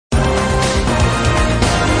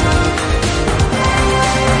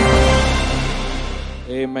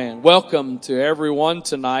Amen. Welcome to everyone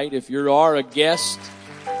tonight. If you are a guest,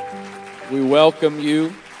 we welcome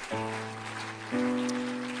you.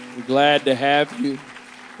 We're glad to have you.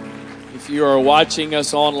 If you are watching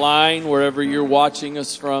us online, wherever you're watching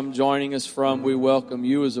us from, joining us from, we welcome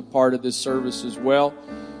you as a part of this service as well.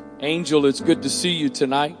 Angel, it's good to see you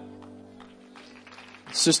tonight.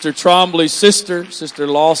 Sister Trombley's sister, Sister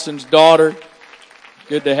Lawson's daughter.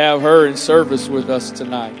 Good to have her in service with us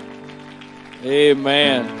tonight.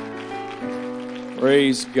 Amen.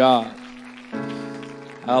 Praise God.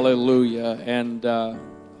 Hallelujah. And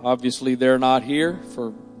obviously they're not here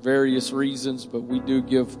for various reasons, but we do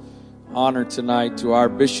give honor tonight to our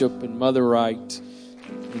Bishop and Mother Wright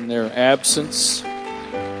in their absence.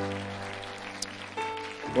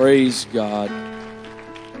 Praise God.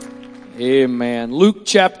 Amen. Luke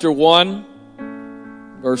chapter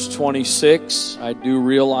 1, verse 26. I do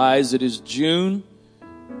realize it is June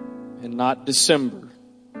and not December.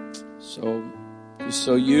 So, just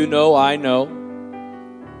so you know, I know.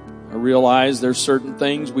 I realize there's certain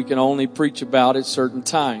things we can only preach about at certain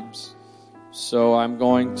times. So I'm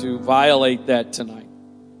going to violate that tonight.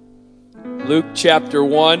 Luke chapter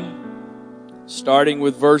 1, starting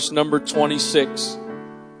with verse number 26.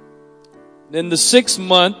 In the 6th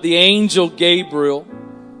month, the angel Gabriel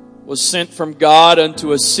was sent from God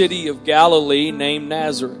unto a city of Galilee named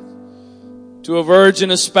Nazareth, to a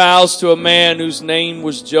virgin espoused to a man whose name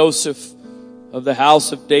was Joseph, of the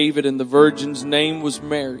house of David, and the virgin's name was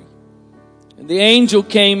Mary. And the angel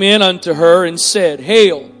came in unto her and said,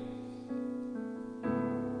 Hail.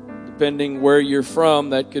 Depending where you're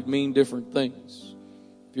from, that could mean different things.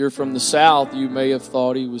 If you're from the South, you may have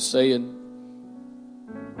thought he was saying,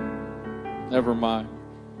 never mind.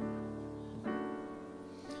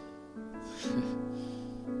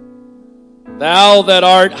 Thou that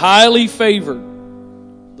art highly favored,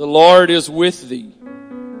 the Lord is with thee.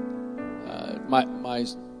 My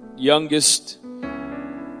youngest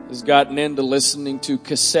has gotten into listening to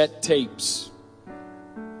cassette tapes,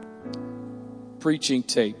 preaching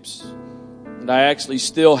tapes. And I actually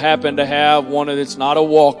still happen to have one it's not a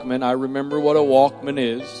Walkman. I remember what a Walkman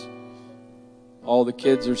is. All the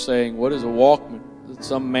kids are saying, what is a Walkman? It's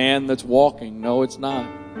some man that's walking. No, it's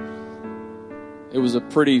not. It was a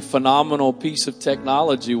pretty phenomenal piece of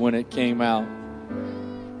technology when it came out.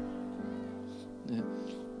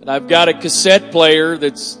 And I've got a cassette player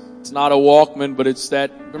it's not a Walkman, but it's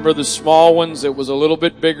that, remember the small ones that was a little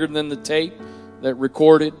bit bigger than the tape that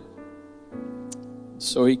recorded?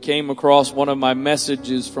 So he came across one of my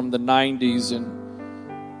messages from the 90s, and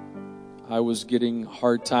I was getting a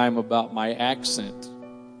hard time about my accent.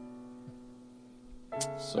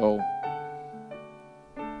 So,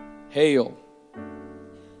 hail.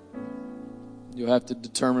 You'll have to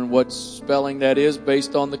determine what spelling that is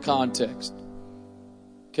based on the context.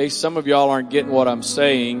 In case some of y'all aren't getting what I'm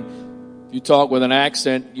saying, if you talk with an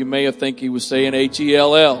accent, you may have think he was saying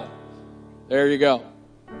H-E-L-L. There you go.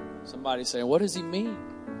 Somebody saying, what does he mean?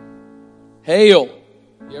 Hail.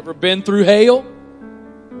 You ever been through hail?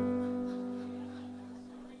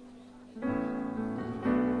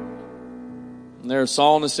 And there's a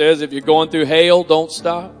song that says, if you're going through hail, don't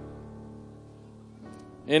stop.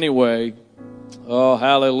 Anyway, oh,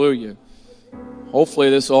 hallelujah. Hopefully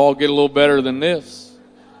this will all get a little better than this.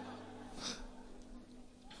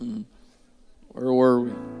 Where were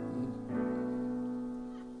we?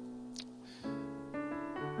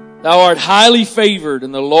 Thou art highly favored,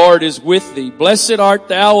 and the Lord is with thee. Blessed art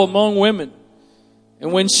thou among women.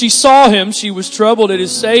 And when she saw him, she was troubled at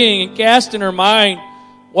his saying, and cast in her mind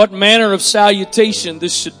what manner of salutation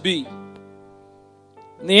this should be.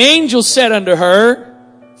 And the angel said unto her,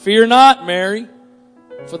 Fear not, Mary,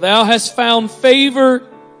 for thou hast found favor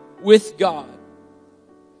with God.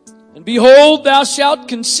 And behold, thou shalt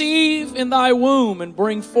conceive in thy womb, and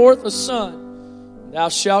bring forth a son. Thou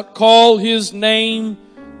shalt call his name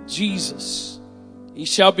Jesus. He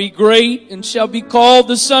shall be great, and shall be called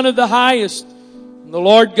the Son of the Highest. And the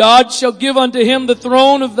Lord God shall give unto him the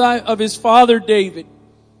throne of his father David.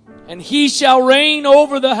 And he shall reign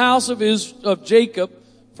over the house of Jacob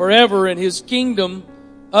forever, and his kingdom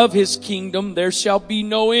there shall be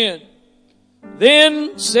no end.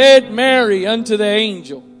 Then said Mary unto the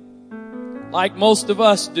angel, like most of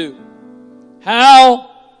us do,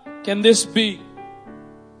 How can this be?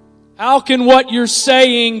 How can what you're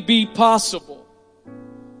saying be possible?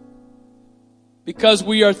 Because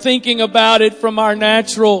we are thinking about it from our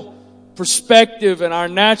natural perspective and our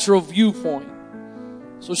natural viewpoint.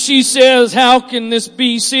 So she says, How can this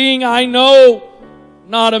be, seeing I know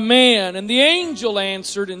not a man? And the angel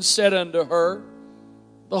answered and said unto her,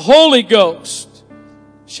 The Holy Ghost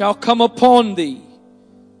shall come upon thee,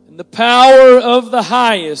 and the power of the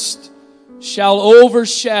highest shall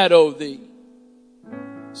overshadow thee.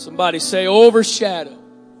 Somebody say, overshadow.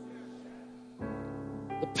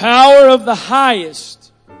 The power of the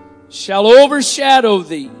highest shall overshadow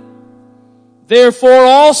thee. Therefore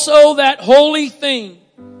also that holy thing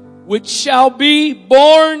which shall be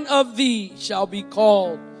born of thee shall be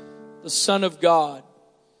called the Son of God.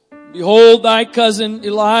 Behold, thy cousin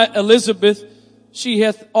Elizabeth, she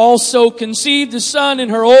hath also conceived a son in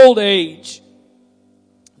her old age.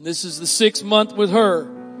 This is the 6th month with her,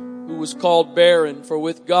 who was called barren. For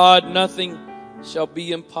with God nothing shall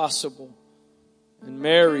be impossible. And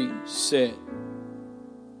Mary said,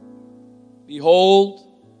 Behold,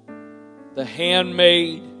 the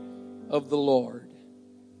handmaid of the Lord.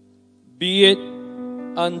 Be it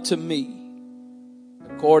unto me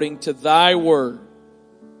according to thy word.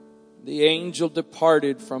 The angel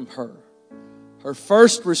departed from her. Her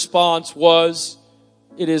first response was,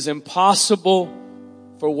 it is impossible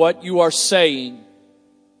for what you are saying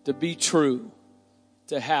to be true,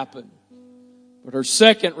 to happen. But her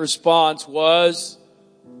second response was,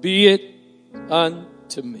 be it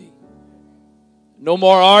unto me. No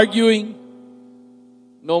more arguing,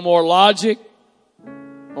 no more logic,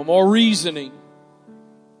 no more reasoning.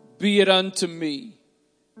 Be it unto me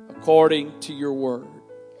according to your word.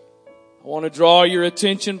 I want to draw your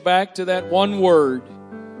attention back to that one word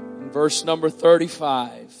in verse number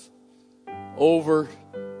 35.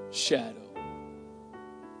 Overshadow.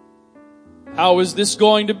 How is this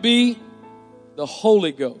going to be? The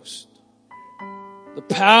Holy Ghost. The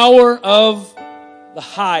power of the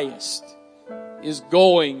highest is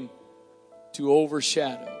going to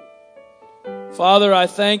overshadow. Father, I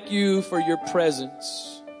thank you for your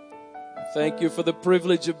presence. I thank you for the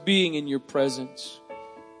privilege of being in your presence.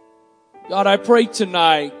 God, I pray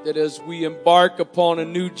tonight that as we embark upon a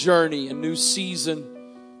new journey, a new season,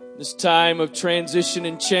 this time of transition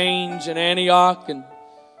and change in Antioch and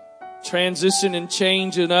transition and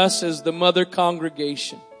change in us as the mother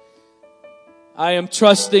congregation, I am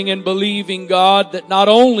trusting and believing, God, that not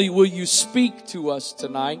only will you speak to us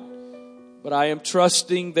tonight, but I am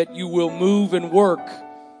trusting that you will move and work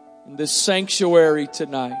in this sanctuary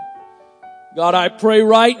tonight. God, I pray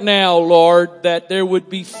right now, Lord, that there would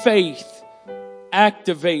be faith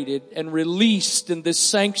activated and released in this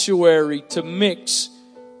sanctuary to mix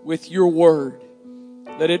with your word,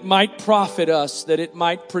 that it might profit us, that it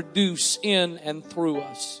might produce in and through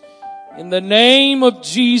us. In the name of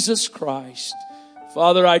Jesus Christ,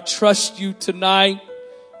 Father, I trust you tonight.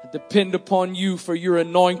 I depend upon you for your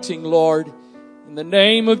anointing, Lord. In the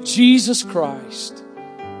name of Jesus Christ,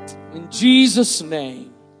 in Jesus'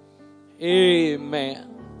 name, amen.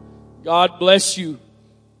 God bless you.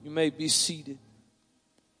 You may be seated.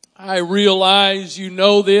 I realize you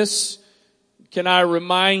know this. Can I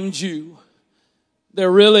remind you,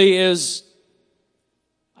 there really is,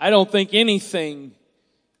 I don't think anything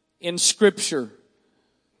in Scripture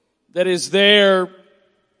that is there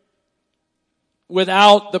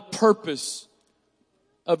without the purpose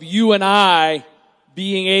of you and I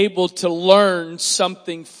being able to learn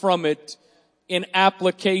something from it in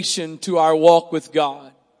application to our walk with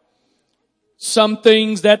God. Some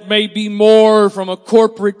things that may be more from a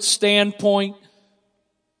corporate standpoint,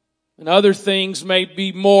 and other things may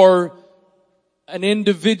be more an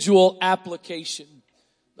individual application.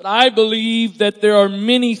 But I believe that there are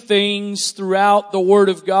many things throughout the Word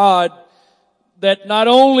of God that not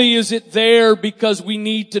only is it there because we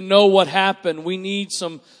need to know what happened, we need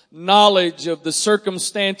some knowledge of the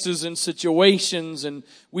circumstances and situations, and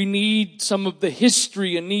we need some of the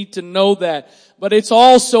history and need to know that. But it's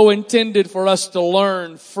also intended for us to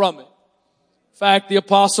learn from it. In fact, the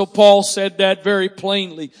Apostle Paul said that very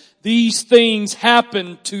plainly. These things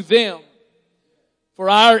happened to them for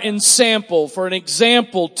our ensample, for an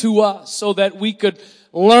example to us, so that we could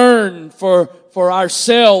learn for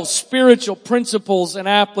ourselves spiritual principles and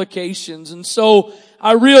applications. And so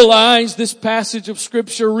I realize this passage of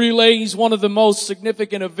Scripture relays one of the most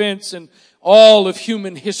significant events in all of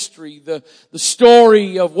human history. The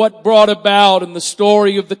story of what brought about and the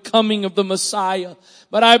story of the coming of the Messiah.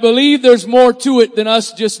 But I believe there's more to it than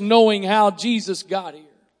us just knowing how Jesus got here.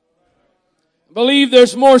 I believe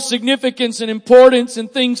there's more significance and importance and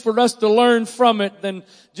things for us to learn from it than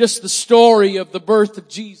just the story of the birth of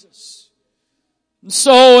Jesus. And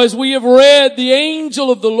so as we have read, the angel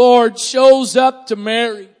of the Lord shows up to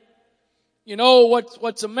Mary. You know,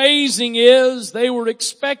 what's amazing is they were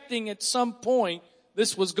expecting at some point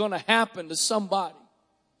this was going to happen to somebody.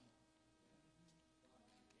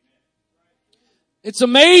 It's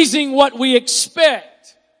amazing what we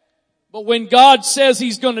expect, but when God says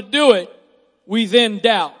He's going to do it, we then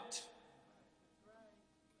doubt.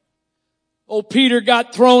 Old Peter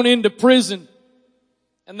got thrown into prison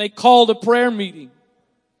and they called a prayer meeting.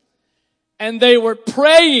 And they were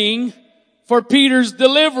praying for Peter's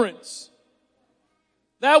deliverance.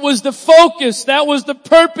 That was the focus. That was the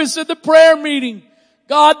purpose of the prayer meeting.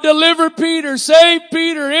 God, deliver Peter, save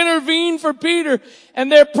Peter, intervene for Peter.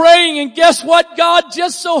 And they're praying, and guess what God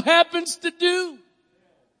just so happens to do?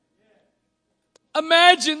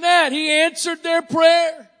 Imagine that. He answered their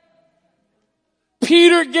prayer.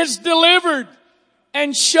 Peter gets delivered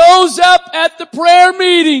and shows up at the prayer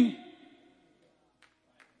meeting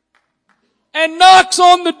and knocks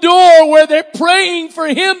on the door where they're praying for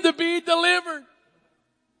him to be delivered.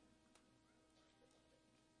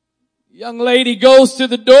 Young lady goes to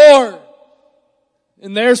the door,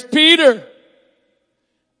 and there's Peter.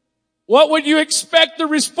 What would you expect the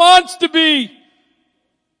response to be?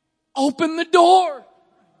 Open the door.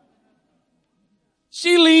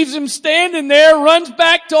 She leaves him standing there, runs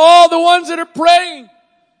back to all the ones that are praying.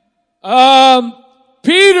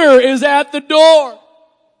 Peter is at the door.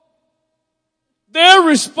 Their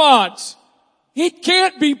response, it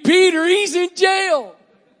can't be Peter, he's in jail.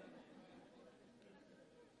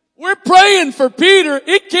 We're praying for Peter.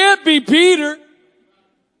 It can't be Peter.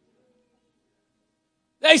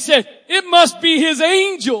 They said, it must be his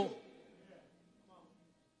angel.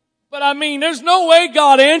 But I mean, there's no way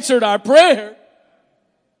God answered our prayer.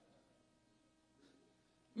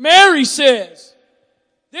 Mary says,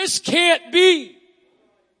 this can't be.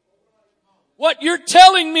 What you're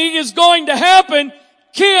telling me is going to happen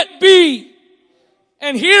can't be.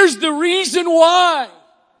 And here's the reason why.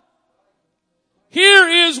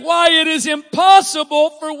 Here is why it is impossible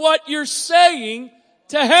for what you're saying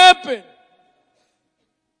to happen.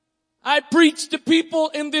 I preach to people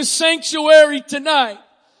in this sanctuary tonight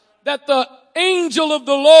that the angel of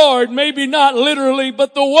the Lord, maybe not literally,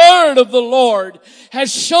 but the word of the Lord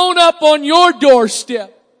has shown up on your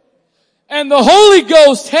doorstep. And the Holy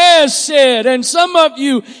Ghost has said, and some of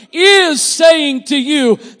you is saying to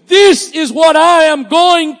you, this is what I am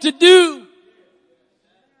going to do.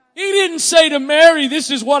 He didn't say to Mary,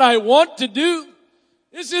 this is what I want to do.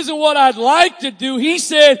 This isn't what I'd like to do. He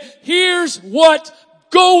said, here's what's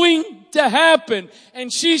going to happen.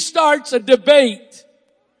 And she starts a debate.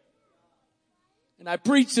 And I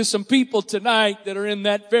preach to some people tonight that are in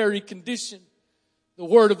that very condition. The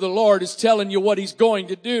word of the Lord is telling you what he's going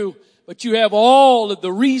to do, but you have all of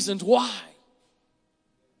the reasons why.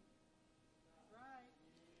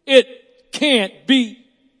 It can't be.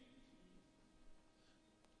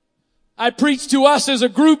 I preach to us as a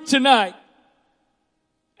group tonight,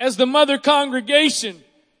 as the mother congregation,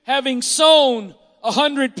 having sown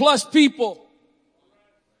 100+ people,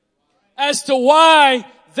 as to why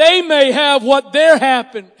they may have what they're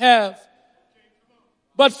have.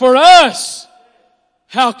 But for us,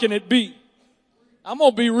 how can it be? I'm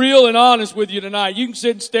going to be real and honest with you tonight. You can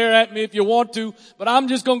sit and stare at me if you want to, but I'm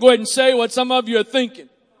just going to go ahead and say what some of you are thinking.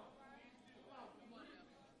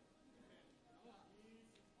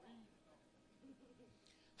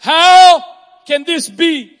 How can this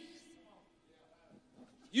be?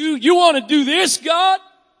 You want to do this, God?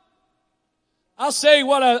 I'll say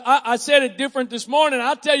what I said it different this morning.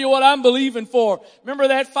 I'll tell you what I'm believing for. Remember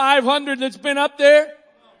that 500 that's been up there?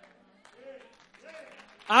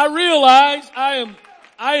 I realize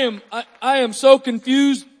I am so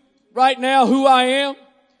confused right now who I am,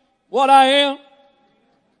 what I am.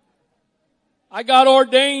 I got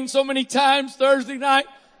ordained so many times Thursday night.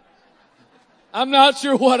 I'm not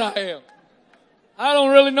sure what I am. I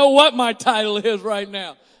don't really know what my title is right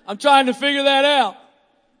now. I'm trying to figure that out.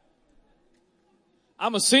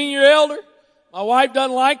 I'm a senior elder. My wife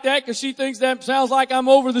doesn't like that because she thinks that sounds like I'm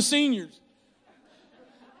over the seniors.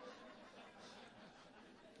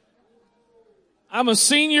 I'm a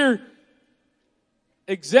senior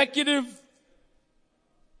executive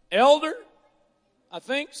elder, I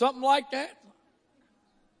think, something like that.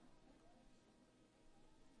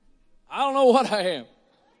 I don't know what I am.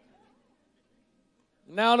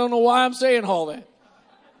 Now I don't know why I'm saying all that.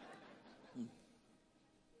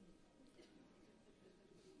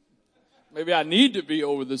 Maybe I need to be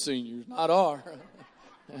over the seniors, not are.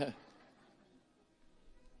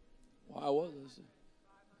 Why was this?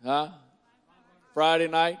 Huh? Friday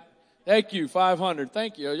night. Thank you, 500.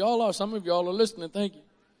 Thank you. Some of y'all are listening. Thank you.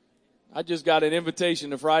 I just got an invitation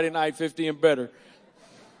to Friday night 50 and better.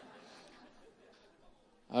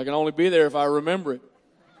 I can only be there if I remember it.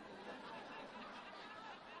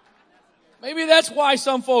 Maybe that's why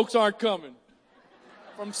some folks aren't coming.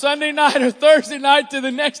 From Sunday night or Thursday night to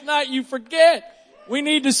the next night, you forget. We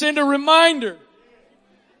need to send a reminder.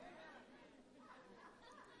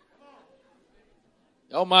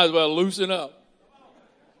 Y'all might as well loosen up.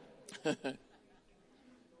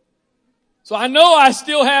 So I know I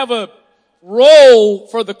still have a role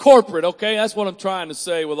for the corporate, okay? That's what I'm trying to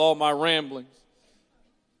say with all my ramblings.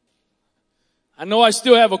 I know I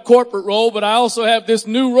still have a corporate role, but I also have this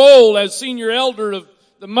new role as senior elder of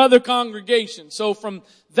the mother congregation. So from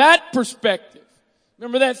that perspective,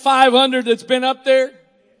 remember that 500 that's been up there?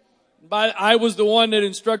 I was the one that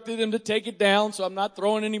instructed them to take it down, so I'm not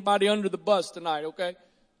throwing anybody under the bus tonight, okay?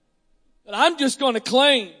 But I'm just going to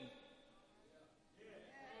claim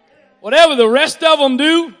whatever the rest of them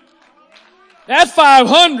do, that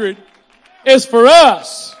 500 is for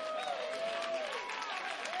us.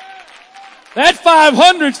 That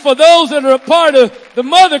 500's for those that are a part of the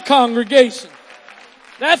mother congregation.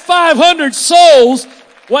 That 500 souls,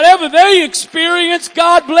 whatever they experience,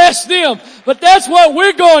 God bless them. But that's what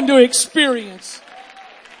we're going to experience.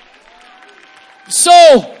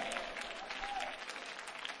 So,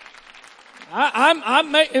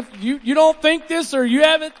 if you don't think this or you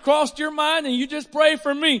haven't crossed your mind, and you just pray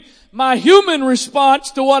for me. My human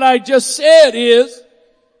response to what I just said is,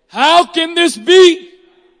 how can this be?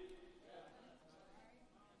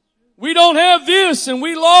 We don't have this and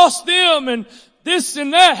we lost them and this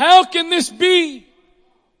and that. How can this be?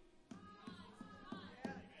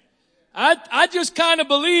 I just kind of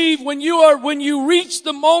believe when you reach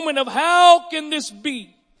the moment of how can this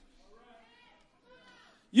be,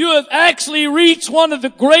 you have actually reached one of the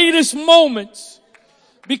greatest moments.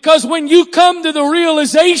 Because when you come to the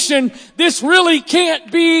realization, this really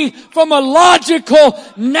can't be from a logical,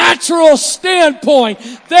 natural standpoint.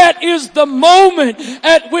 That is the moment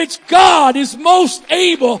at which God is most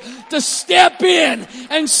able to step in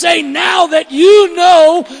and say, now that you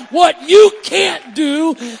know what you can't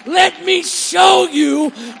do, let me show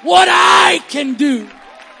you what I can do.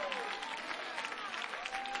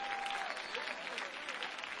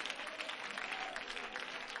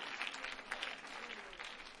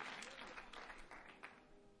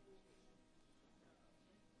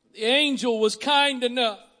 The angel was kind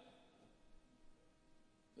enough,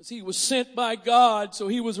 because he was sent by God, so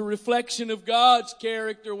he was a reflection of God's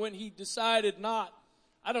character when he decided not.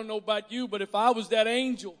 I don't know about you, but if I was that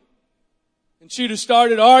angel and she'd have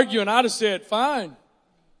started arguing, I'd have said, fine,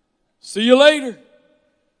 see you later.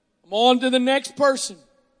 I'm on to the next person.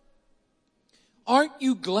 Aren't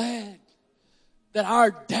you glad that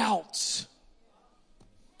our doubts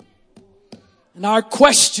and our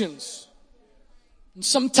questions and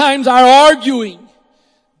sometimes our arguing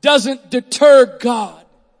doesn't deter God,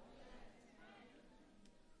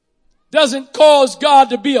 doesn't cause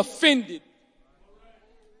God to be offended?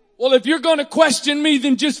 Well, if you're going to question me,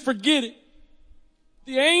 then just forget it.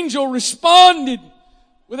 The angel responded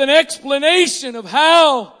with an explanation of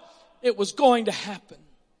how it was going to happen.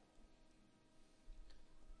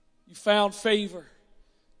 You found favor.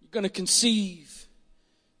 You're going to conceive.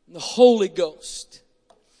 And the Holy Ghost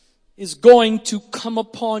is going to come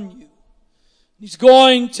upon you. He's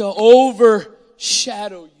going to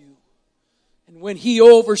overshadow you. And when He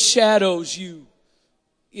overshadows you,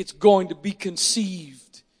 it's going to be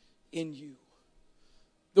conceived in you.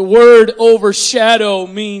 The word overshadow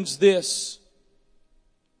means this: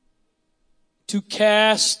 to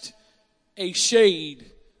cast a shade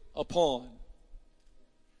upon.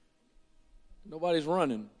 Nobody's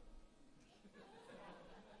running.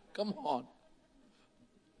 Come on.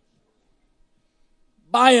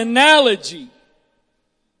 By analogy,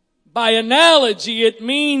 it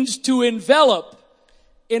means to envelop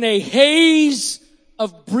in a haze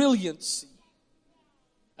of brilliancy.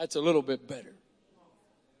 That's a little bit better.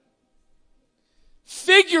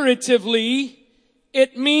 Figuratively,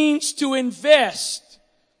 it means to invest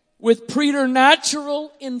with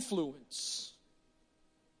preternatural influence.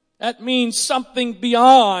 That means something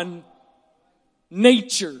beyond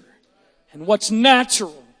nature and what's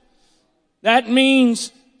natural. That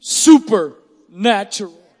means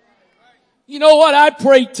supernatural. You know what? I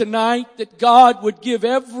pray tonight that God would give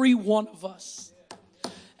every one of us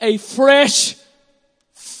a fresh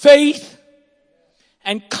faith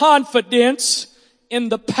and confidence in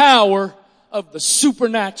the power of the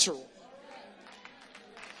supernatural.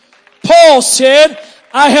 Paul said,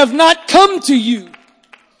 I have not come to you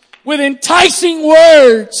with enticing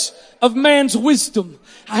words of man's wisdom.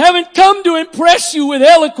 I haven't come to impress you with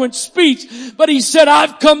eloquent speech, but He said,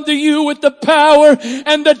 I've come to you with the power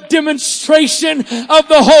and the demonstration of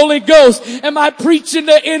the Holy Ghost. Am I preaching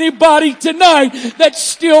to anybody tonight that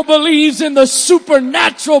still believes in the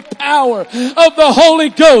supernatural power of the Holy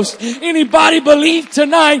Ghost? Anybody believe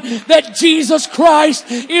tonight that Jesus Christ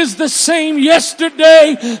is the same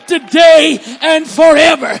yesterday, today, and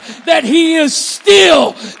forever? That He is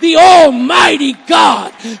still the Almighty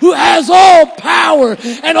God who has all power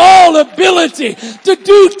and all ability to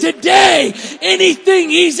do today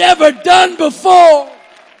anything He's ever done before.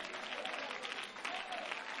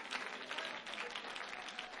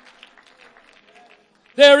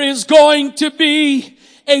 There is going to be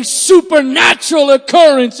a supernatural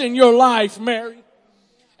occurrence in your life, Mary.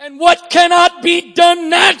 And what cannot be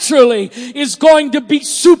done naturally is going to be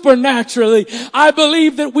supernaturally. I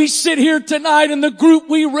believe that we sit here tonight in the group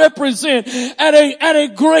we represent at a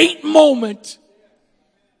great moment.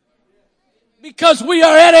 Because we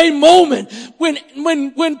are at a moment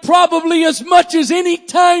when probably as much as any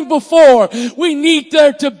time before, we need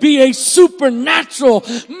there to be a supernatural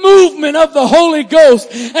movement of the Holy Ghost.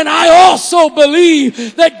 And I also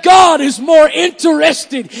believe that God is more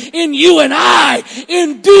interested in you and I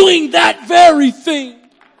in doing that very thing.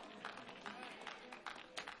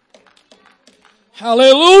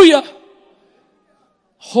 Hallelujah.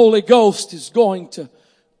 Holy Ghost is going to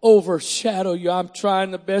overshadow you. I'm trying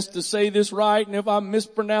the best to say this right, and if I'm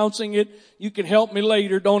mispronouncing it, you can help me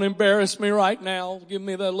later. Don't embarrass me right now. Give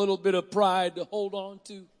me that little bit of pride to hold on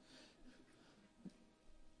to.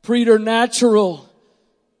 Preternatural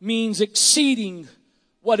means exceeding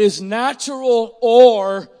what is natural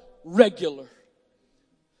or regular.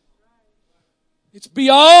 It's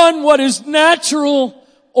beyond what is natural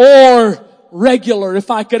or regular. If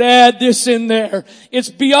I could add this in there, it's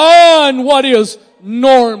beyond what is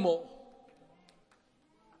normal.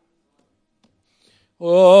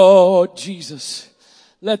 Oh, Jesus.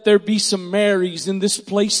 Let there be some Marys in this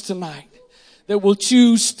place tonight that will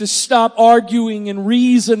choose to stop arguing and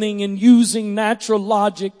reasoning and using natural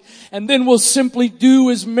logic, and then will simply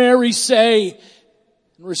do as Mary say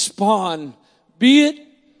and respond, be it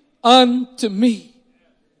unto me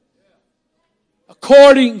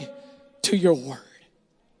according to your word.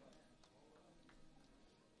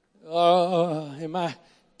 Am I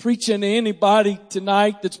preaching to anybody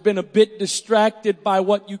tonight that's been a bit distracted by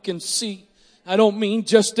what you can see? I don't mean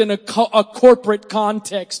just in a corporate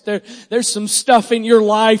context. There's some stuff in your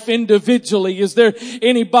life individually. Is there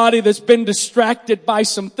anybody that's been distracted by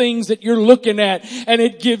some things that you're looking at and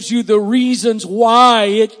it gives you the reasons why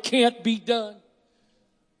it can't be done?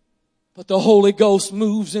 But the Holy Ghost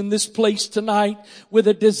moves in this place tonight with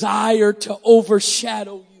a desire to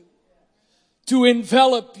overshadow you, to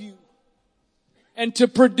envelop you, and to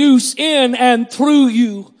produce in and through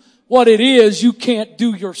you what it is you can't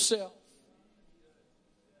do yourself.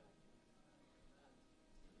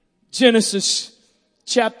 Genesis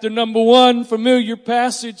chapter number 1, familiar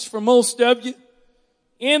passage for most of you.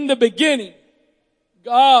 In the beginning,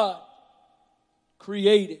 God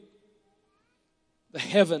created the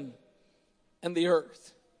heaven and the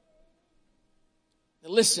earth.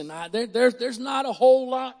 Now listen, there's not a whole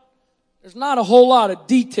lot. There's not a whole lot of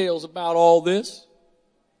details about all this.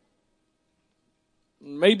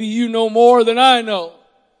 Maybe you know more than I know.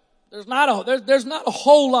 There's not a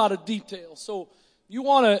whole lot of details. So you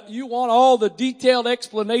want all the detailed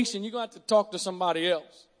explanation, you're going to have to talk to somebody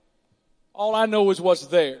else. All I know is what's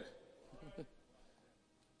there.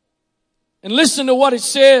 And listen to what it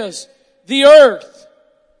says. The earth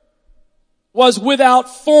was without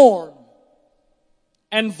form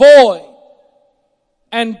and void,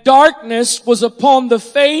 and darkness was upon the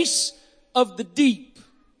face of the deep.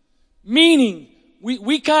 Meaning,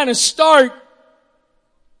 we kind of start,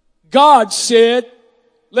 God said,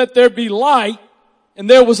 let there be light, and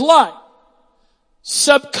there was light.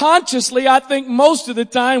 Subconsciously, I think most of the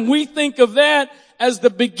time we think of that as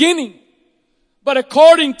the beginning. But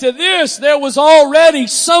according to this, there was already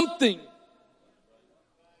something.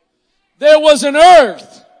 There was an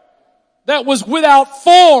earth that was without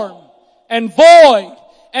form and void,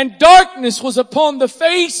 and darkness was upon the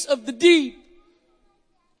face of the deep.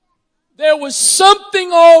 There was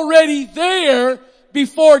something already there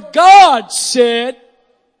before God said,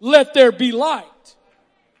 let there be light.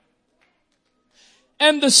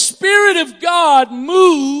 And the Spirit of God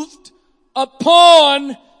moved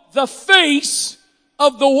upon the face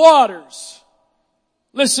of the waters.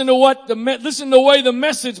 Listen to the way the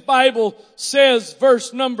Message Bible says,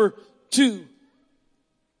 verse number 2.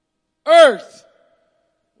 Earth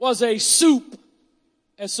was a soup,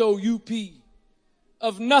 S-O-U-P,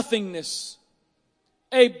 of nothingness,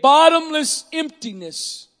 a bottomless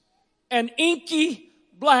emptiness, an inky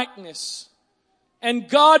blackness, and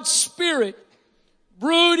God's Spirit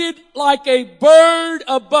brooded like a bird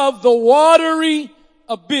above the watery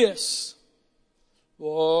abyss.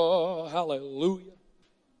 Oh, hallelujah.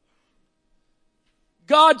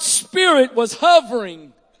 God's Spirit was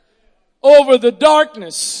hovering over the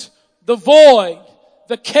darkness, the void,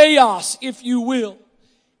 the chaos, if you will.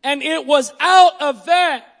 And it was out of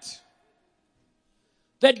that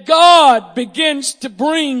God begins to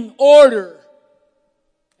bring order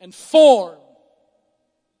and form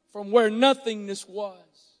from where nothingness was.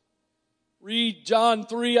 Read John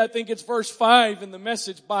 3, I think it's verse 5 in the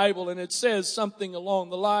Message Bible, and it says something along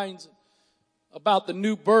the lines about the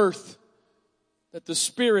new birth, that the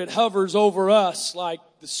Spirit hovers over us like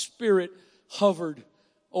the Spirit hovered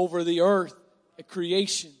over the earth at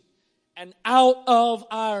creation. And out of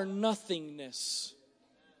our nothingness.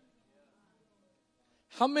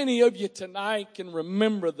 How many of you tonight can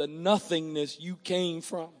remember the nothingness you came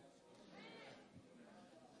from?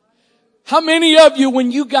 How many of you,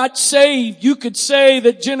 when you got saved, you could say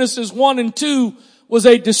that Genesis 1 and 2 was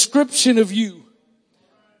a description of you?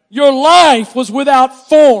 Your life was without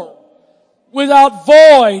form, without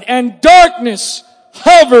void, and darkness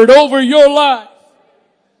hovered over your life.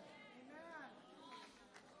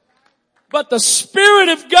 But the Spirit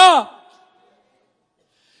of God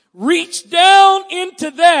reached down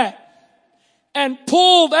into that and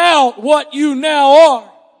pulled out what you now are.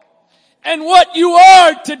 And what you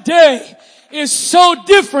are today is so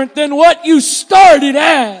different than what you started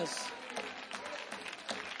as.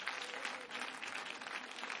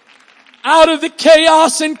 Out of the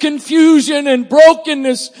chaos and confusion and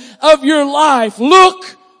brokenness of your life, look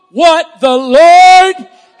what the Lord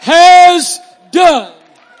has done.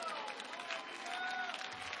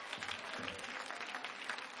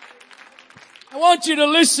 I want you to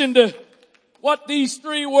listen to what these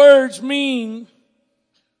three words mean.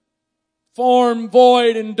 Form,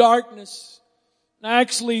 void, and darkness.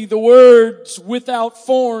 Actually, the words without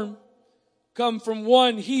form come from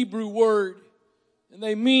one Hebrew word, and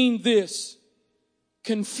they mean this: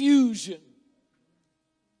 confusion,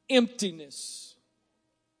 emptiness.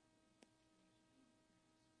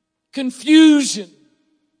 Confusion,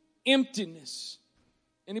 emptiness.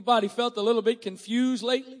 Anybody felt a little bit confused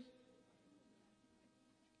lately?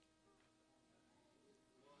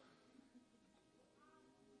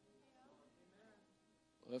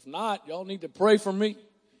 If not, y'all need to pray for me.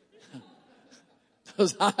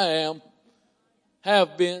 Because I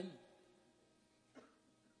have been.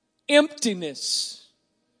 Emptiness.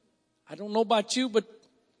 I don't know about you, but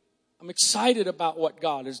I'm excited about what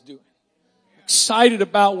God is doing. I'm excited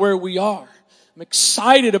about where we are. I'm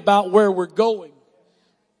excited about where we're going.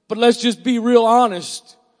 But let's just be real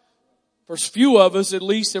honest. First few of us at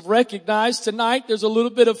least have recognized tonight there's a little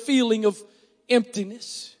bit of feeling of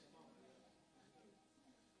emptiness.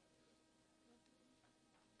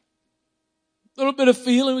 A little bit of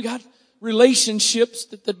feeling. We got relationships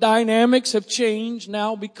that the dynamics have changed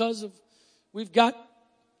now because of, we've got,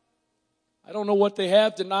 I don't know what they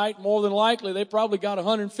have tonight. More than likely, they probably got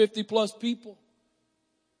 150 plus people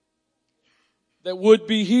that would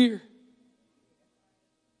be here.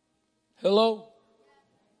 Hello?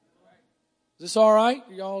 Is this all right?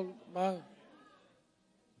 Y'all,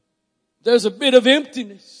 there's a bit of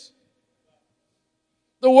emptiness.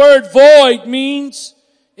 The word void means,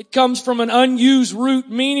 it comes from an unused root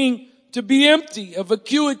meaning to be empty, a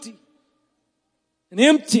vacuity, an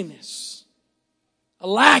emptiness, a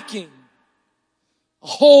lacking, a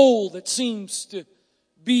hole that seems to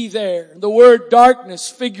be there. The word darkness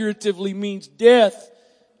figuratively means death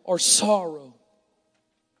or sorrow.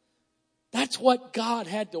 That's what God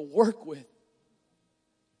had to work with.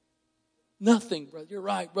 Nothing, brother. You're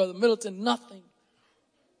right, Brother Middleton. Nothing.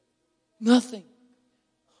 Nothing.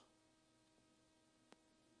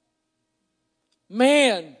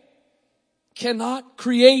 Man cannot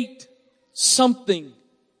create something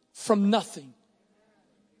from nothing.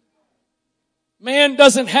 Man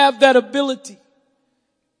doesn't have that ability.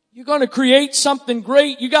 You're going to create something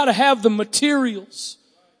great, you got to have the materials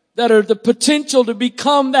that are the potential to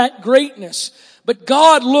become that greatness. But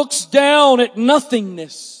God looks down at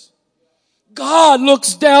nothingness. God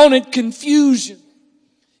looks down at confusion.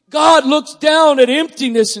 God looks down at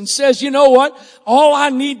emptiness and says, you know what? All I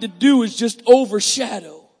need to do is just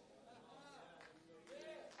overshadow.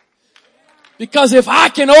 Because if I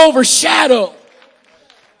can overshadow,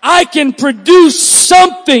 I can produce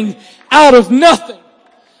something out of nothing.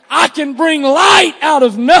 I can bring light out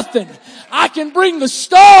of nothing. I can bring the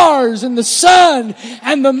stars and the sun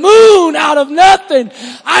and the moon out of nothing.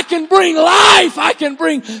 I can bring life. I can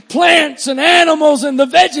bring plants and animals and the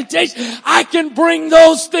vegetation. I can bring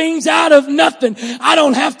those things out of nothing. I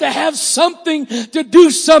don't have to have something to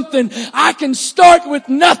do something. I can start with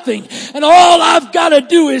nothing. And all I've got to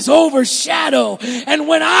do is overshadow. And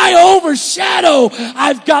when I overshadow,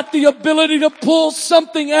 I've got the ability to pull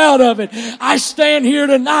something out of it. I stand here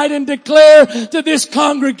tonight and declare to this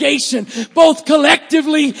congregation, both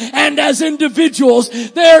collectively and as individuals,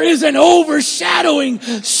 there is an overshadowing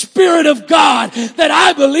Spirit of God that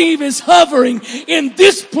I believe is hovering in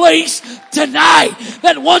this place tonight,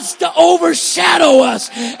 that wants to overshadow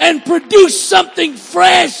us and produce something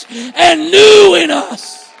fresh and new in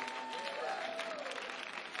us.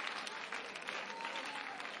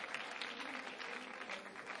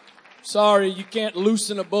 Sorry, you can't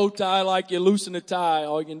loosen a bow tie like you loosen a tie.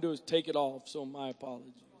 All you can do is take it off, so my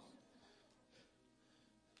apologies.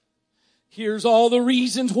 Here's all the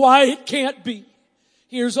reasons why it can't be.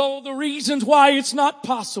 Here's all the reasons why it's not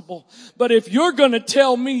possible. But if you're going to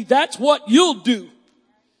tell me that's what you'll do,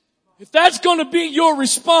 if that's going to be your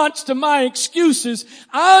response to my excuses,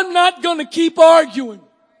 I'm not going to keep arguing.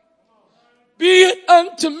 Be it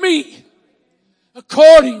unto me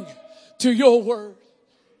according to your word.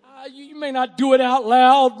 You may not do it out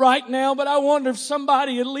loud right now, but I wonder if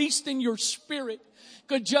somebody, at least in your spirit,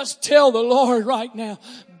 could just tell the Lord right now,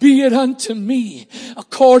 be it unto me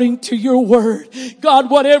according to your word.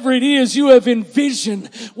 God, whatever it is you have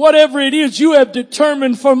envisioned, whatever it is you have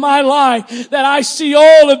determined for my life, that I see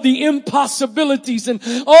all of the impossibilities and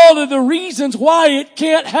all of the reasons why it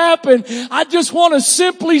can't happen. I just want to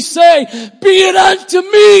simply say, be it unto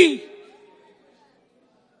me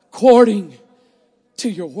according to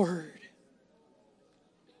your word.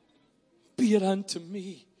 Be it unto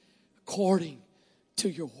me according to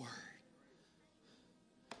your word.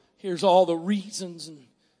 Here's all the reasons and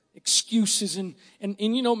excuses. And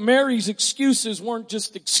you know, Mary's excuses weren't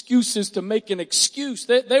just excuses to make an excuse.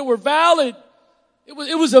 They were valid. It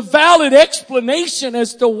was a valid explanation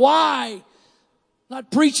as to why. I'm not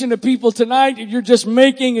preaching to people tonight if you're just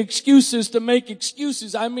making excuses to make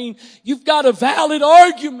excuses. I mean, you've got a valid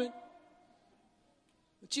argument.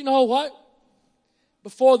 But you know what?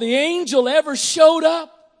 Before the angel ever showed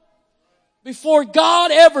up, before God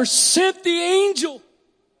ever sent the angel,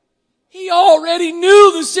 He already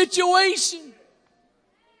knew the situation.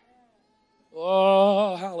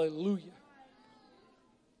 Oh, hallelujah.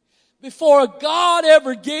 Before God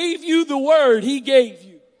ever gave you the word He gave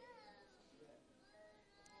you,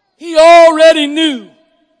 He already knew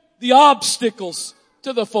the obstacles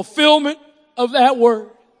to the fulfillment of that word.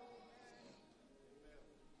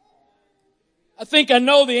 I think I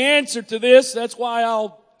know the answer to this. That's why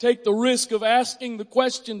I'll take the risk of asking the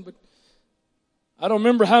question. But I don't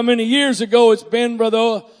remember how many years ago it's been,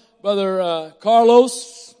 Brother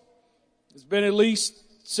Carlos. It's been at least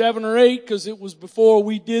 7 or 8, because it was before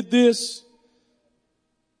we did this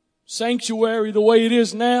sanctuary the way it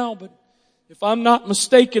is now. But if I'm not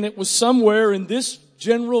mistaken, it was somewhere in this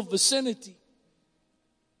general vicinity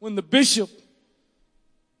when the bishop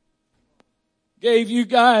gave you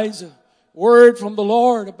guys a word from the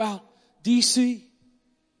Lord about DC.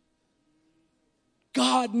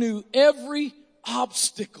 God knew every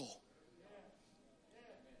obstacle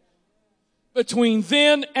between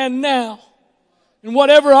then and now. And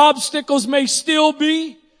whatever obstacles may still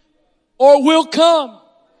be or will come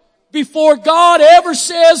before God ever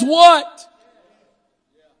says what?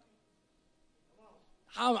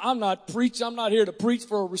 I'm not preaching. I'm not here to preach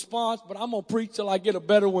for a response, but I'm going to preach till I get a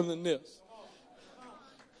better one than this.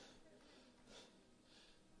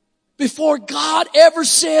 Before God ever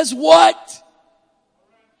says what?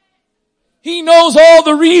 He knows all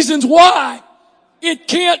the reasons why it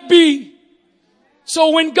can't be. So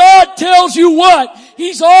when God tells you what,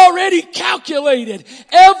 He's already calculated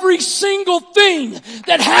every single thing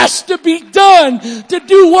that has to be done to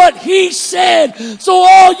do what He said. So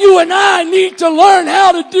all you and I need to learn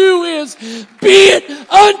how to do is, be it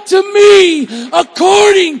unto me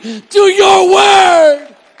according to your word.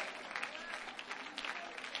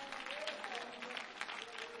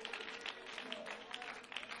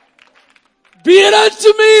 Be it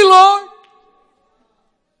unto me, Lord.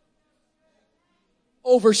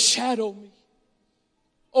 Overshadow me.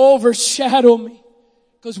 Overshadow me.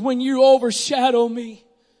 Because when you overshadow me,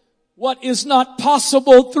 what is not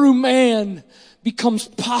possible through man becomes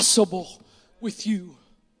possible with you.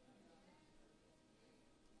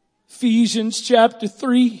 Ephesians chapter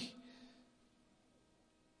 3,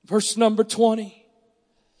 verse number 20.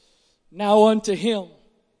 Now unto Him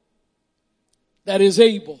that is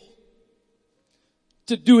able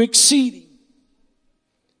to do exceeding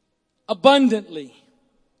abundantly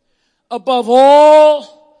above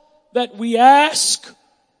all that we ask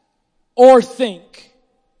or think.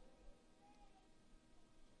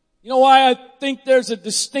 You know why I think there's a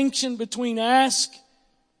distinction between ask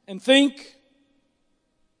and think?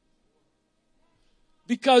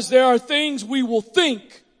 Because there are things we will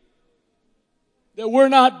think that we're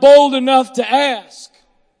not bold enough to ask.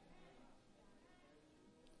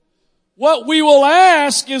 What we will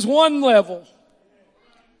ask is one level.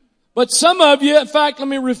 But some of you, in fact, let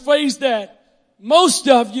me rephrase that. Most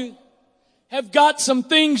of you have got some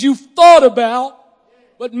things you've thought about,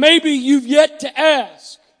 but maybe you've yet to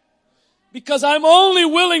ask. Because I'm only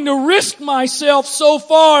willing to risk myself so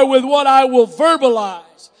far with what I will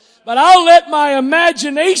verbalize. But I'll let my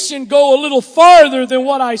imagination go a little farther than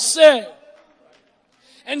what I said.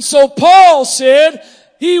 And so Paul said,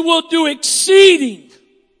 He will do exceeding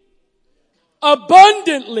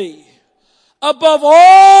abundantly above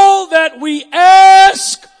all that we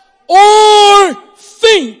ask or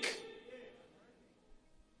think.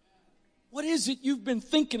 What is it you've been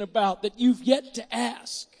thinking about that you've yet to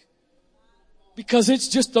ask? Because it's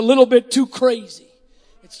just a little bit too crazy.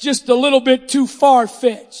 It's just a little bit too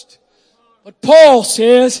far-fetched. But Paul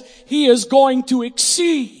says He is going to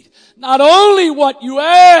exceed not only what you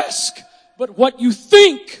ask, but what you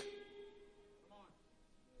think.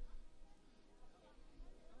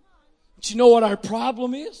 But you know what our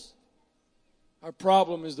problem is? Our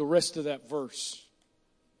problem is the rest of that verse.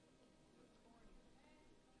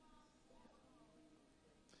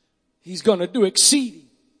 He's going to do exceeding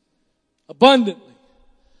abundantly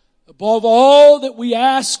above all that we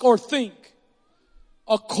ask or think,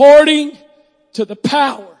 according to the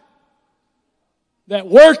power that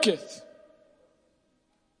worketh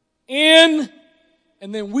in,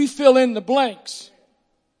 and then we fill in the blanks.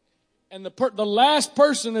 And the last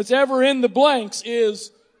person that's ever in the blanks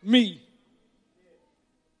is me.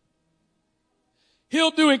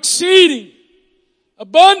 He'll do exceeding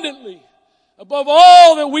abundantly above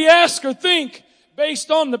all that we ask or think,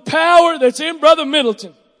 based on the power that's in Brother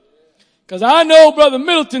Middleton. Because I know Brother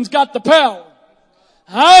Middleton's got the power.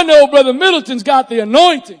 I know Brother Middleton's got the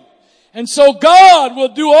anointing. And so God will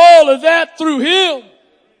do all of that through him.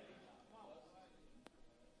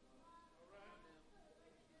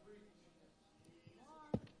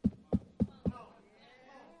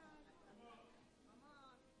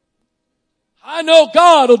 I know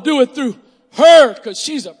God will do it through her because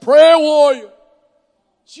she's a prayer warrior.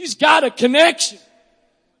 She's got a connection.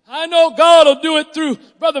 I know God will do it through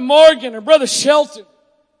Brother Morgan or Brother Shelton.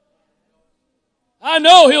 I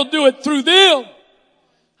know He'll do it through them.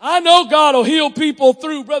 I know God will heal people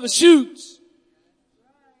through Brother Shoots.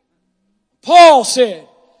 Paul said,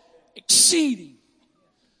 exceeding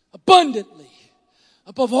abundantly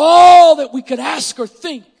above all that we could ask or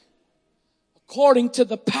think, according to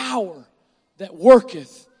the power that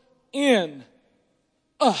worketh in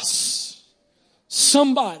us.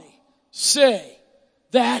 Somebody say,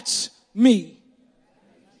 that's me.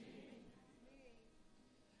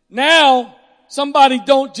 Now, somebody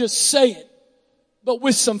don't just say it, but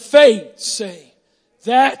with some faith say,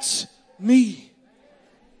 that's me.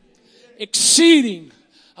 Exceeding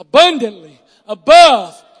abundantly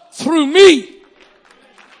above through me.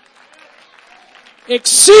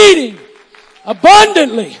 Exceeding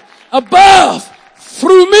abundantly above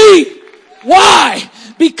through me. Why?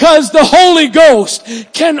 Because the Holy Ghost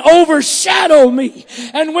can overshadow me.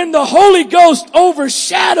 And when the Holy Ghost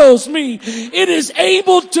overshadows me, it is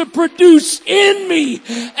able to produce in me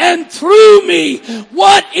and through me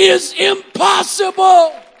what is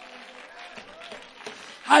impossible.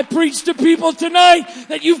 I preach to people tonight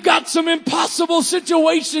that you've got some impossible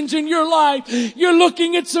situations in your life. You're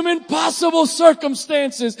looking at some impossible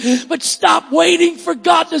circumstances. But stop waiting for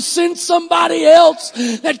God to send somebody else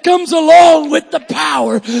that comes along with the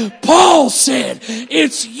power. Paul said,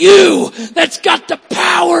 it's you that's got the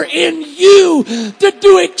power in you to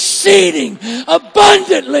do exceeding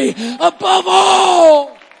abundantly above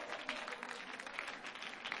all.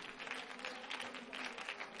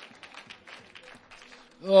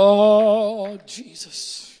 Oh,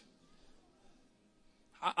 Jesus.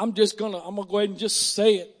 I'm going to go ahead and just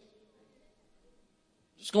say it.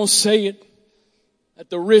 Just going to say it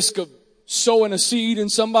at the risk of sowing a seed in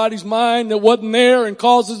somebody's mind that wasn't there and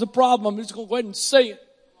causes a problem. I'm just going to go ahead and say it.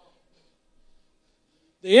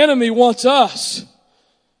 The enemy wants us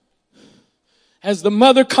as the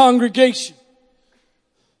mother congregation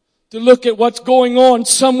to look at what's going on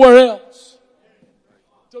somewhere else.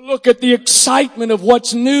 To look at the excitement of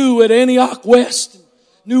what's new at Antioch West,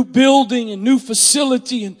 new building and new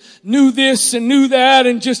facility and new this and new that,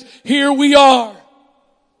 and just here we are.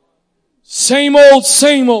 Same old,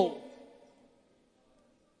 same old.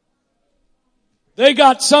 They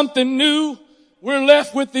got something new. We're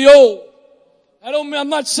left with the old. I'm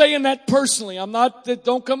not saying that personally.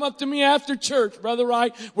 Don't come up to me after church, Brother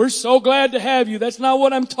Wright. We're so glad to have you. That's not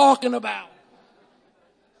what I'm talking about.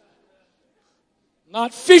 I'm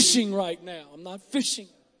not fishing right now. I'm not fishing.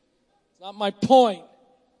 It's not my point.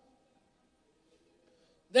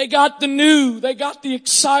 They got the new. They got the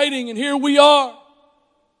exciting, and here we are.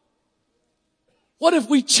 What if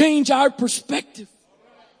we change our perspective?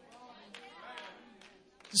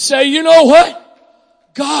 Say, you know what?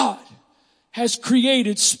 God has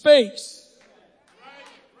created space.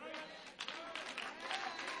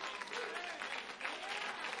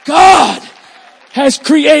 God has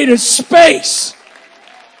created space.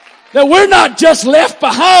 That we're not just left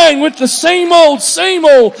behind with the same old,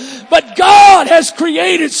 but God has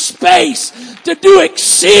created space to do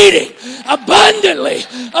exceeding abundantly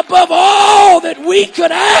above all that we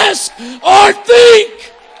could ask or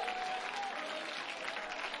think.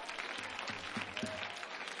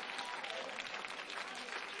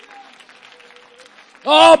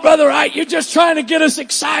 Oh, Brother Wright, you're just trying to get us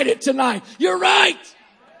excited tonight. You're right.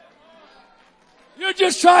 You're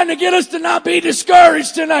just trying to get us to not be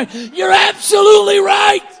discouraged tonight. You're absolutely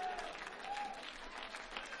right.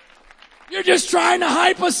 You're just trying to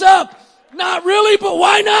hype us up. Not really, but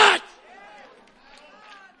why not?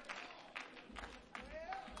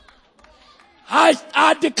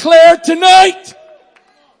 I declare tonight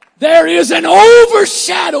there is an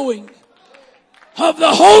overshadowing of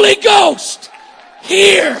the Holy Ghost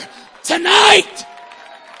here tonight.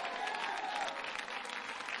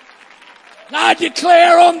 And I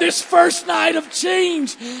declare on this first night of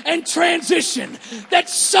change and transition that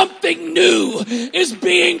something new is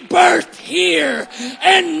being birthed here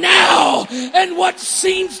and now. And what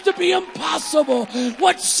seems to be impossible,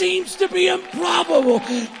 what seems to be improbable,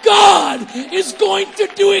 God is going to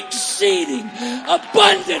do exceeding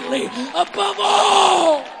abundantly above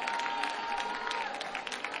all.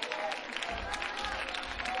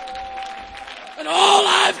 And all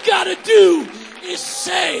I've got to do is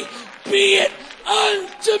say, be it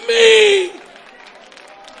unto me.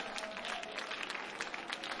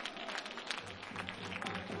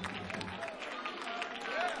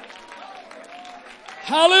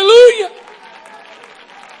 Hallelujah.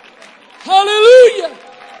 Hallelujah.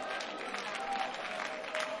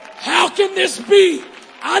 How can this be?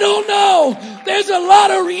 I don't know. There's a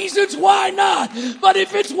lot of reasons why not. But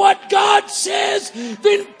if it's what God says,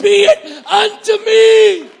 then be it unto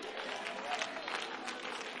me.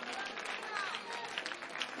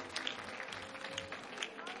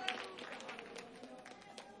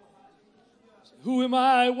 Who am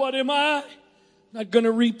I? What am I? I'm not going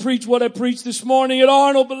to re-preach what I preached this morning at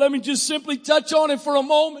Arnold, but let me just simply touch on it for a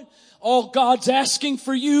moment. All God's asking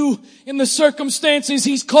for you in the circumstances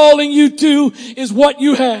He's calling you to is what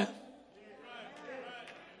you have.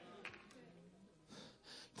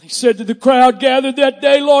 He said to the crowd gathered that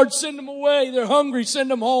day, Lord, send them away. They're hungry. Send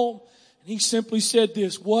them home. And He simply said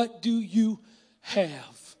this, what do you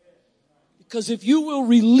have? Because if you will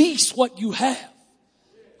release what you have,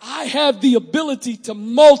 I have the ability to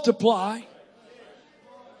multiply.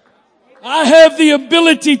 I have the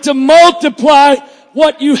ability to multiply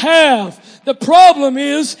what you have. The problem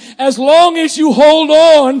is, as long as you hold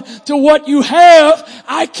on to what you have,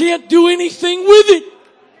 I can't do anything with it.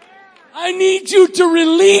 I need you to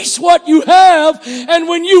release what you have, and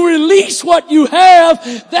when you release what you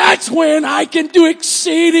have, that's when I can do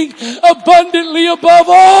exceeding abundantly above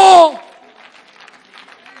all.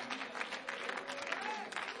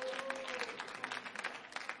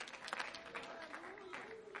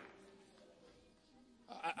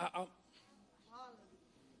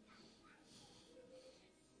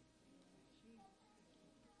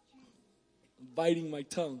 Biting my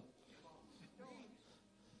tongue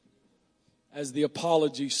as the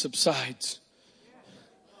apology subsides.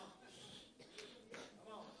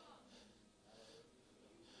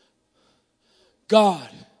 God,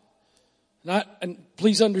 and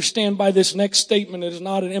please understand by this next statement, it is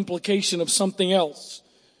not an implication of something else.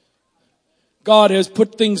 God has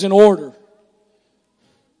put things in order.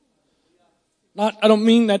 I don't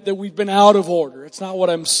mean that we've been out of order. That's not what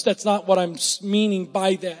I'm meaning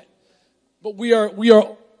by that. But we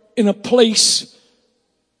are in a place,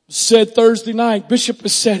 said Thursday night, Bishop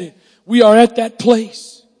has said it. We are at that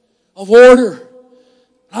place of order.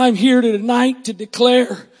 I'm here tonight to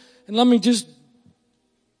declare, and let me just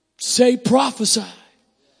say prophesy.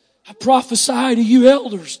 I prophesy to you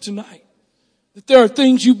elders tonight. That there are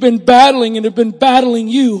things you've been battling and have been battling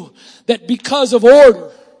you, that because of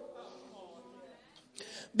order,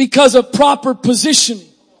 because of proper positioning,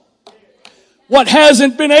 what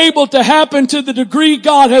hasn't been able to happen to the degree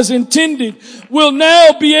God has intended will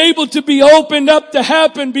now be able to be opened up to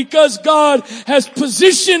happen because God has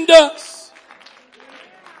positioned us.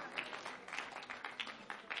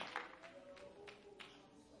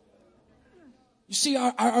 You see,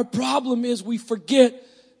 our problem is we forget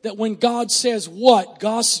that when God says what,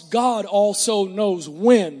 God also knows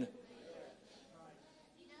when.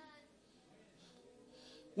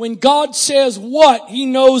 When God says what, He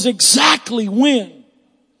knows exactly when.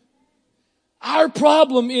 Our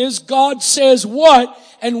problem is God says what,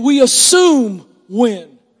 and we assume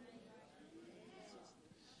when.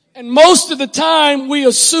 And most of the time we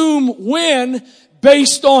assume when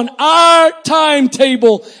based on our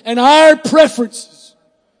timetable and our preferences.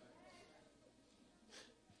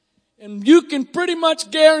 And you can pretty much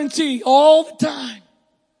guarantee all the time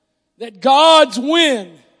that God's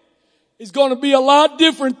when is going to be a lot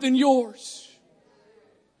different than yours.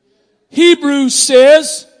 Hebrews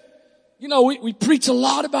says, we preach a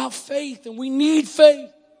lot about faith, and we need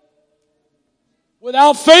faith.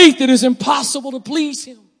 Without faith, it is impossible to please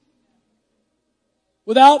Him.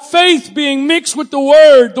 Without faith being mixed with the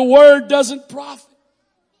Word doesn't profit.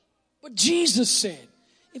 But Jesus said,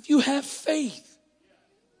 if you have faith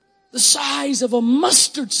the size of a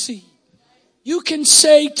mustard seed, you can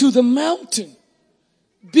say to the mountain,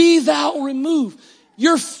 be thou removed.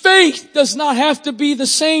 Your faith does not have to be the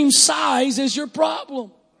same size as your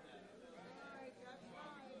problem.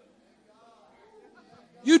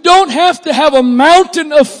 You don't have to have a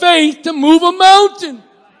mountain of faith to move a mountain.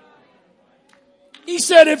 He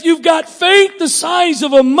said if you've got faith the size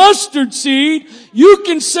of a mustard seed, you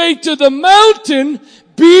can say to the mountain,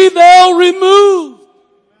 be thou removed.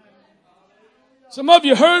 Some of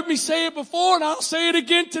you heard me say it before, and I'll say it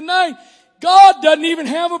again tonight. God doesn't even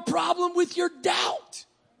have a problem with your doubt.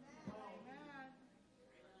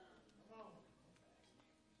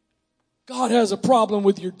 God has a problem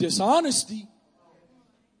with your dishonesty,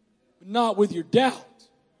 but not with your doubt.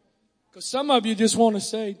 Because some of you just want to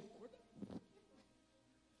say,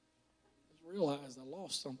 I realized I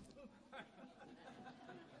lost something.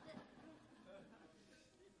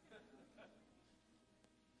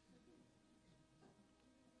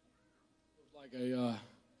 Like a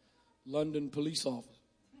London police officer.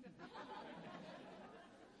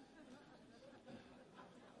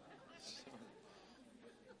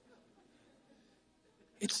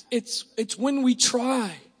 It's when we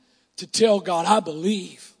try to tell God, I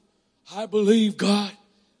believe God,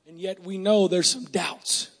 and yet we know there's some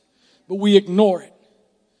doubts, but we ignore it.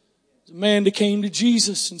 There's a man that came to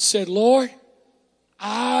Jesus and said, Lord,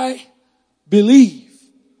 I believe.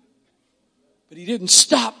 But he didn't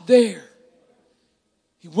stop there.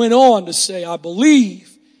 He went on to say, I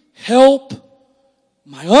believe, help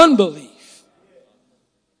my unbelief.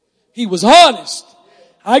 He was honest.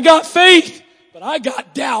 I got faith, but I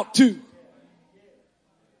got doubt too.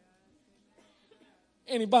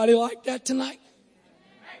 Anybody like that tonight?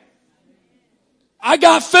 I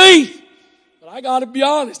got faith, but I got to be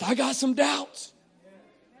honest. I got some doubts.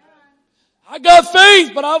 I got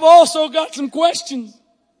faith, but I've also got some questions.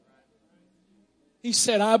 He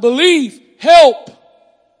said, I believe, help.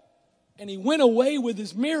 And he went away with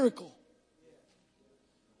his miracle.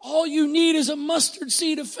 All you need is a mustard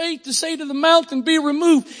seed of faith to say to the mountain, be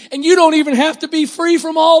removed. And you don't even have to be free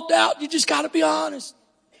from all doubt. You just got to be honest.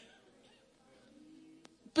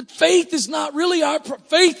 But faith is not really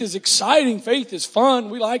faith is exciting. Faith is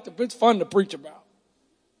fun. It's fun to preach about.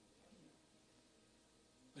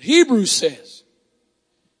 But Hebrews says,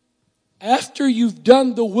 after you've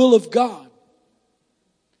done the will of God,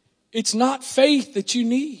 it's not faith that you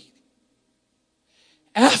need.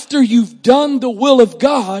 After you've done the will of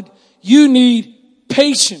God, you need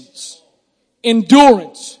patience,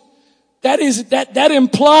 endurance. That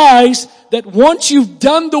implies that once you've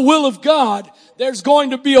done the will of God, there's going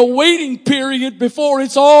to be a waiting period before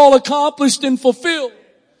it's all accomplished and fulfilled.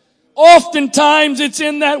 Oftentimes it's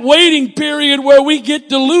in that waiting period where we get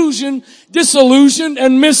disillusioned,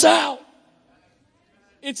 and miss out.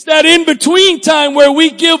 It's that in-between time where we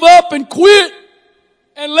give up and quit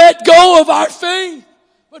and let go of our faith.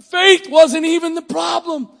 But faith wasn't even the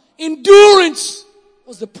problem. Endurance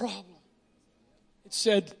was the problem. It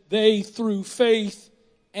said they through faith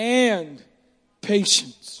and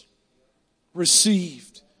patience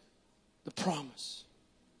received the promise.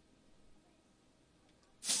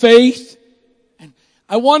 Faith, and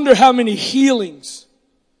I wonder how many healings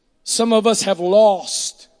some of us have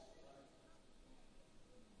lost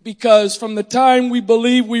Because from the time we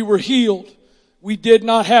believed we were healed, we did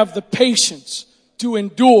not have the patience to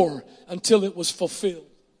endure until it was fulfilled.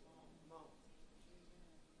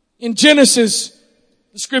 In Genesis,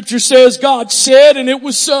 the scripture says, God said, and it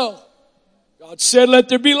was so. God said, let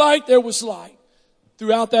there be light, there was light.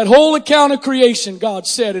 Throughout that whole account of creation, God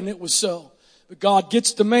said, and it was so. But God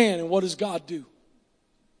gets to man, and what does God do?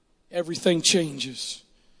 Everything changes.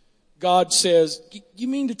 God says, you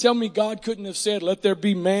mean to tell me God couldn't have said, let there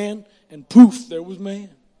be man, and poof, there was man?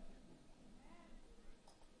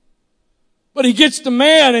 But he gets to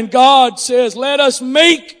man, and God says, let us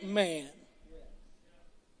make man.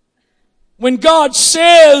 When God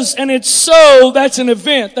says, and it's so, that's an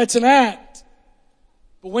event, that's an act.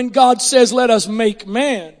 But when God says, let us make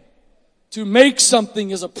man, to make something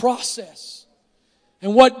is a process.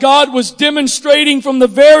 And what God was demonstrating from the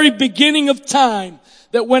very beginning of time,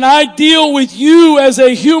 that when I deal with you as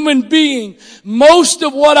a human being, most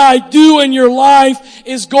of what I do in your life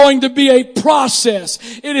is going to be a process.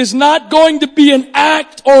 It is not going to be an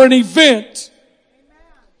act or an event.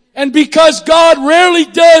 And because God rarely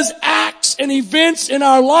does acts and events in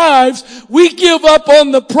our lives, we give up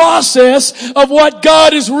on the process of what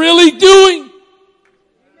God is really doing.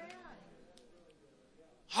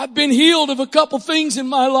 I've been healed of a couple things in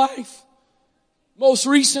my life. Most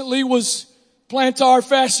recently was plantar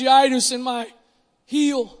fasciitis in my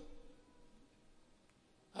heel.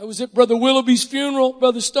 I was at Brother Willoughby's funeral.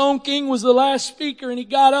 Brother Stone King was the last speaker, and he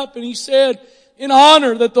got up and he said, in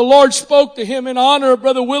honor that the Lord spoke to him, in honor of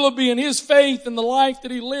Brother Willoughby and his faith and the life that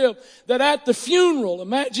he lived, that at the funeral,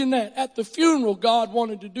 imagine that, at the funeral God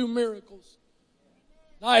wanted to do miracles.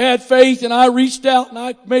 I had faith and I reached out and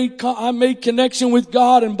I made connection with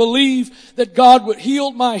God and believed that God would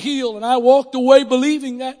heal my heel, and I walked away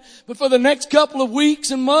believing that. But for the next couple of weeks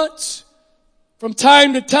and months, from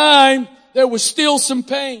time to time, there was still some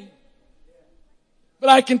pain. But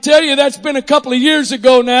I can tell you that's been a couple of years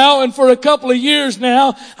ago now, and for a couple of years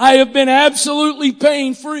now, I have been absolutely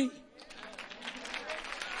pain-free.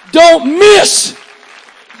 Don't miss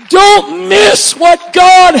what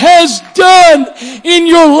God has done in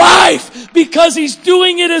your life, because He's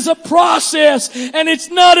doing it as a process, and it's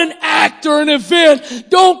not an act or an event.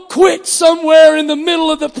 Don't quit somewhere in the middle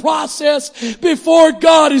of the process before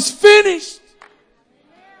God is finished.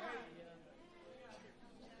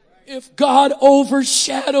 If God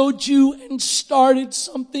overshadowed you and started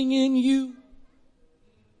something in you,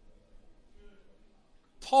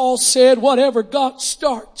 Paul said, whatever God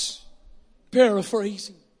starts,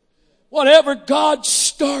 paraphrasing, whatever God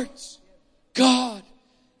starts, God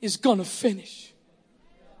is going to finish.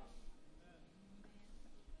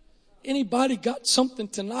 Anybody got something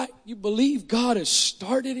tonight you believe God has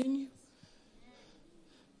started in you?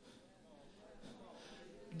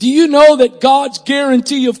 Do you know that God's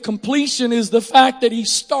guarantee of completion is the fact that He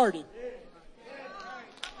started?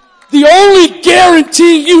 The only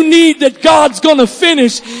guarantee you need that God's going to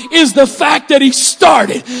finish is the fact that He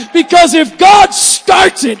started. Because if God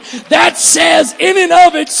starts it, that says in and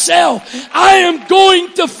of itself, I am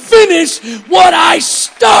going to finish what I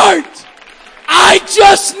start. I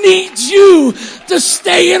just need you to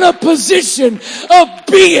stay in a position of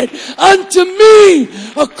be it unto me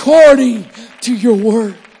according to your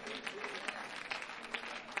word.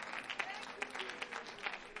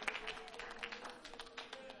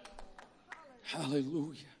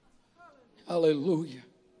 Hallelujah. Hallelujah.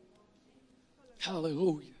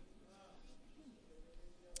 Hallelujah.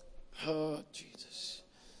 Oh, Jesus.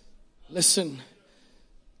 Listen,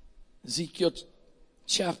 Ezekiel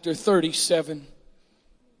chapter 37.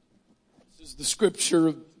 This is the scripture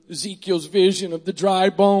of Ezekiel's vision of the dry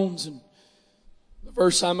bones. And the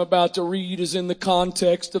verse I'm about to read is in the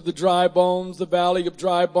context of the dry bones, the valley of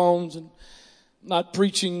dry bones. And I'm not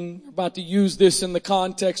preaching about to use this in the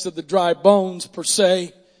context of the dry bones per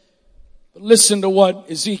se. But listen to what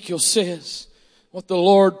Ezekiel says. What the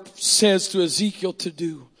Lord says to Ezekiel to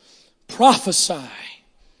do. Prophesy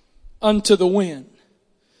unto the wind.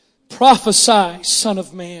 Prophesy, son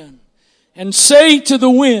of man. And say to the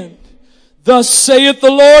wind, thus saith the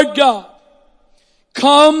Lord God,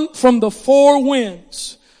 come from the four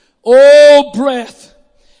winds, O breath,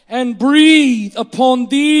 and breathe upon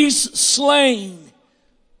these slain.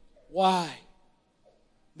 Why?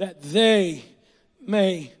 That they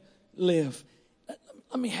may live.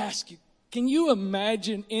 Let me ask you, can you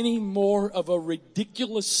imagine any more of a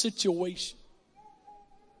ridiculous situation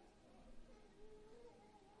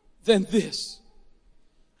than this?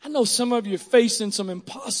 I know some of you are facing some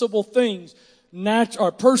impossible things,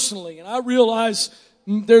 personally, and I realize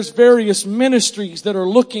there's various ministries that are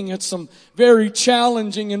looking at some very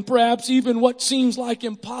challenging and perhaps even what seems like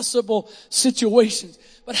impossible situations.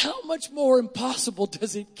 But how much more impossible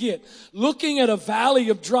does it get? Looking at a valley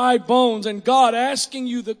of dry bones and God asking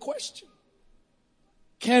you the question,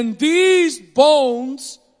 can these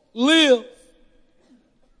bones live?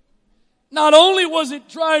 Not only was it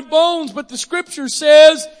dry bones, but the scripture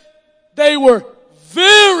says they were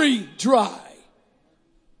very dry.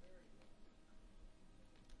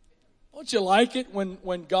 Don't you like it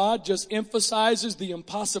when God just emphasizes the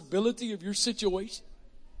impossibility of your situation?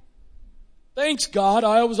 Thanks, God.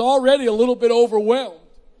 I was already a little bit overwhelmed.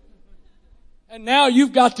 And now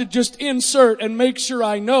you've got to just insert and make sure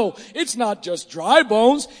I know it's not just dry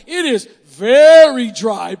bones. It is very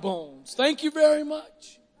dry bones. Thank you very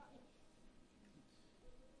much.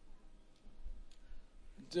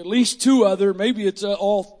 At least two other, maybe it's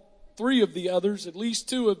all three of the others, at least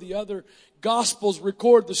two of the other Gospels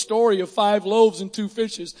record the story of 5 loaves and 2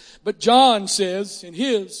 fishes. But John says in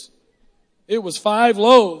his, it was 5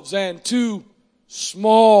 loaves and 2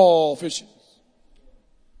 small fishes.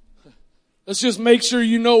 Let's just make sure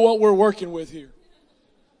you know what we're working with here.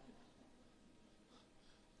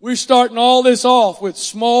 We're starting all this off with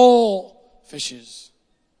small fishes.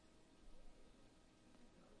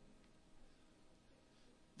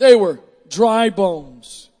 They were dry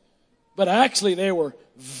bones, but actually they were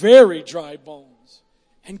very dry bones.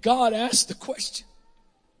 And God asked the question,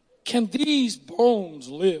 can these bones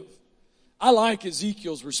live? I like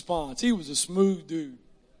Ezekiel's response. He was a smooth dude.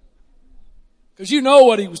 Because you know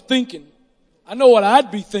what he was thinking. I know what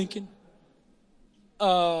I'd be thinking.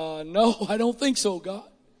 No, I don't think so, God.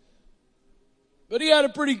 But he had a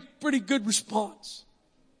pretty good response.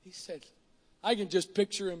 He said, I can just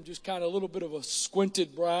picture him just kind of a little bit of a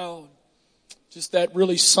squinted brow. Just that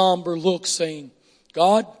really somber look saying,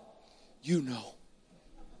 God, you know.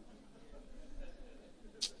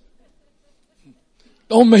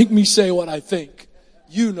 Don't make me say what I think.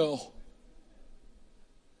 You know.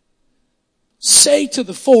 Say to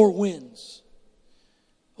the 4 winds,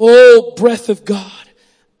 oh, breath of God.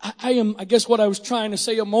 I guess what I was trying to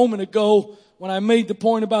say a moment ago when I made the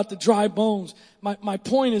point about the dry bones. My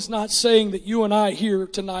point is not saying that you and I here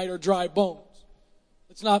tonight are dry bones.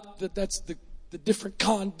 It's not that that's the different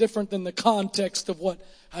than the context of what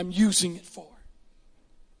I'm using it for.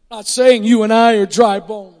 I'm not saying you and I are dry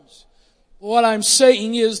bones. What I'm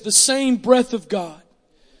saying is the same breath of God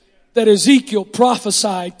that Ezekiel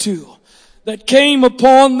prophesied to, that came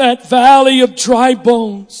upon that valley of dry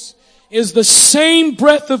bones, is the same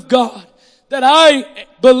breath of God that I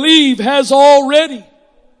believe has already.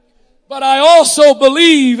 But I also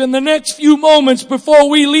believe in the next few moments before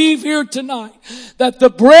we leave here tonight that the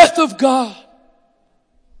breath of God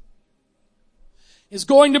is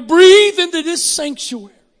going to breathe into this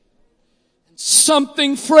sanctuary. And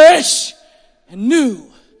something fresh and new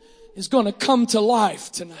is going to come to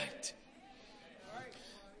life tonight.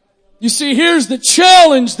 You see, here's the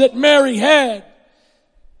challenge that Mary had.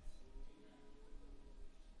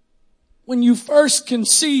 When you first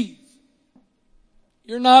conceive,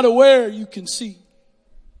 you're not aware you conceive.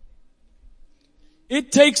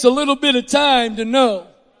 It takes a little bit of time to know.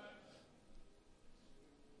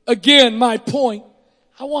 Again, my point,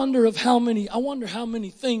 I wonder how many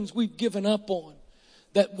things we've given up on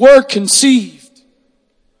that were conceived.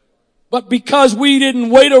 But because we didn't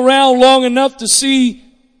wait around long enough to see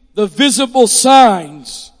the visible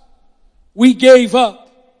signs, we gave up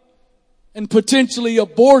and potentially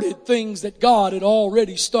aborted things that God had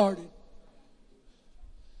already started.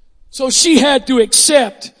 So she had to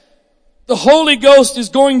accept the Holy Ghost is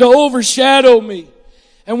going to overshadow me.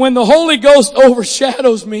 And when the Holy Ghost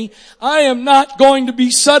overshadows me, I am not going to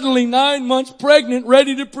be suddenly 9 months pregnant,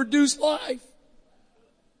 ready to produce life.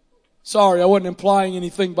 Sorry, I wasn't implying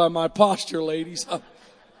anything by my posture, ladies.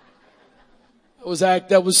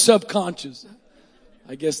 That was subconscious.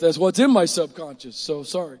 I guess that's what's in my subconscious. So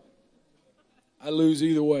sorry. I lose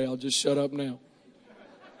either way. I'll just shut up now.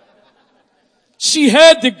 She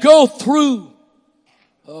had to go through.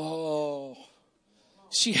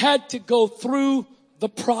 She had to go through the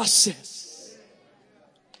process.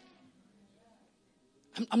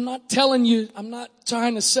 I'm not telling you, I'm not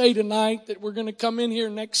trying to say tonight that we're going to come in here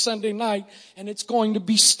next Sunday night and it's going to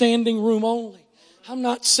be standing room only. I'm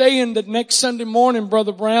not saying that next Sunday morning,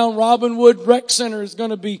 Brother Brown, Robinwood Rec Center is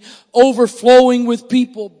going to be overflowing with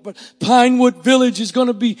people, but Pinewood Village is going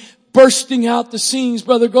to be bursting out the seams,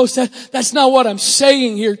 Brother Ghost. That's not what I'm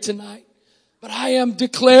saying here tonight. But I am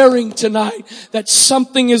declaring tonight that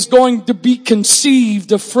something is going to be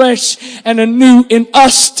conceived afresh and anew in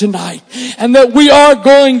us tonight. And that we are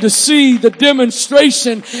going to see the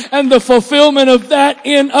demonstration and the fulfillment of that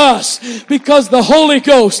in us. Because the Holy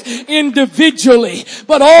Ghost individually,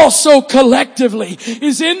 but also collectively,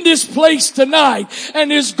 is in this place tonight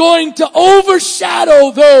and is going to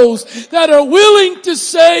overshadow those that are willing to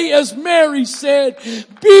say, as Mary said,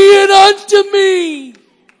 "Be it unto me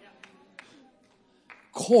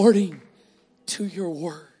according to your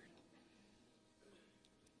word."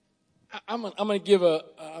 I'm going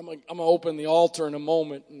to open the altar in a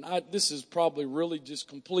moment, and this is probably really just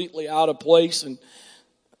completely out of place, and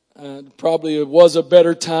probably it was a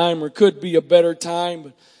better time or could be a better time,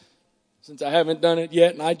 but since I haven't done it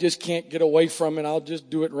yet and I just can't get away from it, I'll just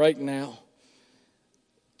do it right now.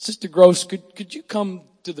 Sister Gross, could you come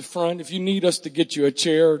to the front? If you need us to get you a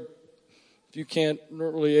chair, if you can't,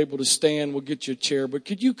 not really able to stand, we'll get you a chair. But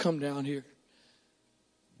could you come down here?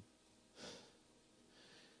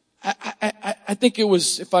 I think it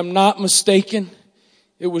was, if I'm not mistaken,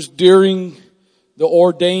 it was during the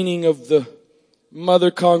ordaining of the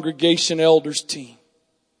Mother Congregation Elders team.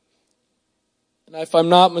 And if I'm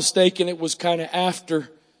not mistaken, it was kind of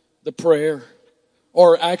after the prayer.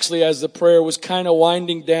 Or actually as the prayer was kind of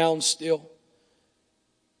winding down still.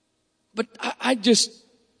 But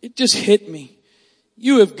it just hit me.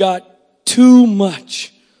 You have got too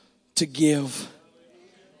much to give.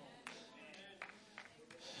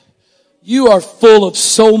 You are full of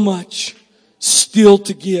so much still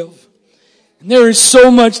to give. And there is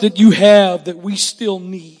so much that you have that we still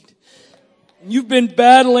need. And you've been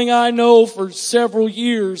battling, I know, for several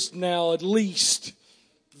years now at least,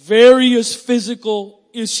 various physical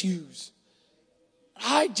issues.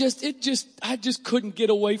 I just couldn't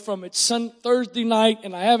get away from it Thursday night,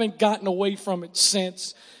 and I haven't gotten away from it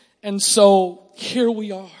since. And so here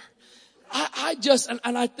we are.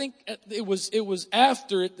 I think it was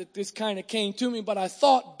after it that this kind of came to me, but I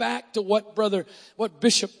thought back to what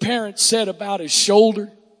Bishop Parent said about his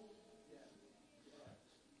shoulder.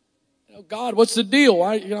 God, what's the deal?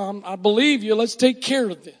 I believe you. Let's take care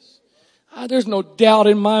of this. There's no doubt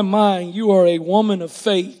in my mind you are a woman of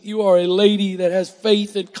faith. You are a lady that has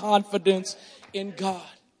faith and confidence in God.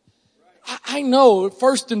 I know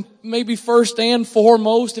first and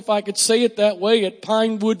foremost, if I could say it that way, at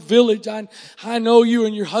Pinewood Village, I know you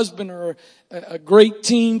and your husband are a great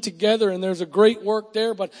team together and there's a great work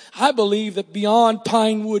there, but I believe that beyond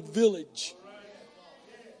Pinewood Village,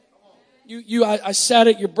 I sat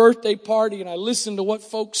at your birthday party and I listened to what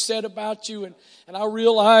folks said about you, and I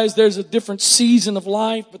realized there's a different season of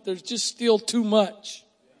life, but there's just still too much.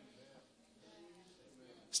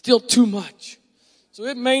 Still too much. So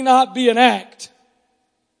it may not be an act,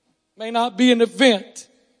 may not be an event,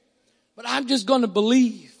 but I'm just going to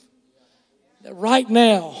believe that right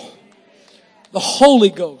now the Holy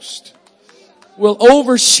Ghost will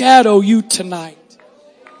overshadow you tonight,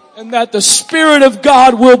 and that the Spirit of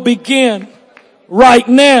God will begin right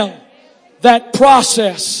now that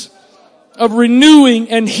process of renewing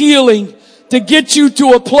and healing to get you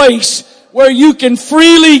to a place where you can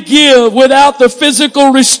freely give without the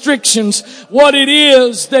physical restrictions what it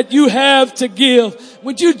is that you have to give.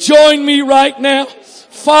 Would you join me right now?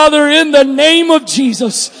 Father, in the name of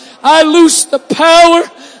Jesus, I loose the power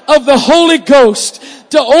of the Holy Ghost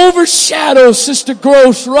to overshadow Sister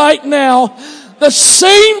Gross right now. The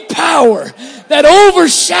same power that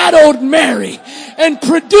overshadowed Mary and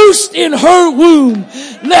produced in her womb,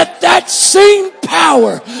 let that same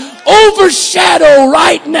power overshadow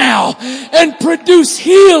right now and produce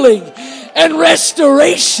healing and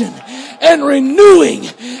restoration and renewing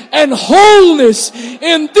and wholeness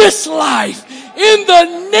in this life, in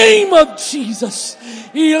the name of Jesus.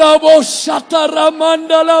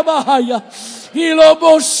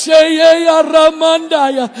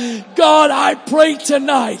 God, I pray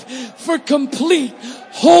tonight for complete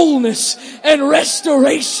wholeness and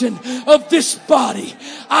restoration of this body.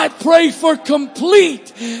 I pray for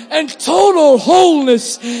complete and total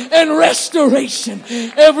wholeness and restoration.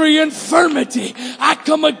 Every infirmity, I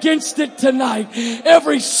come against it tonight.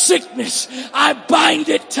 Every sickness, I bind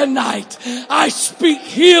it tonight. I speak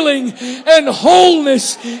healing and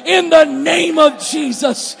wholeness in the name of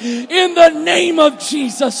Jesus. In the name of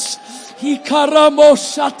Jesus.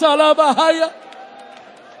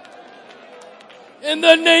 In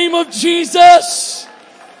the name of Jesus.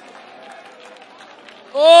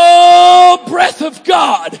 Oh, breath of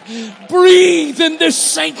God, breathe in this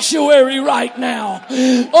sanctuary right now.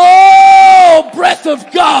 Oh, breath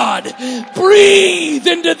of God, breathe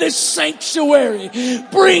into this sanctuary.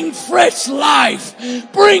 Bring fresh life.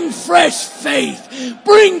 Bring fresh faith.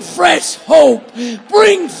 Bring fresh hope.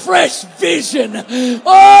 Bring fresh vision.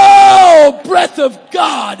 Oh, breath of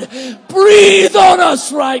God, breathe on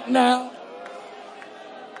us right now.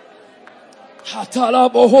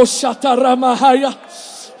 Hatalaboho shataramahaya.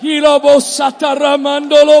 Hilobo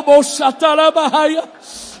sataramandolobo shatarabahaya.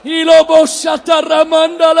 Hilobo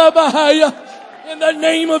shataramandalabahaya. In the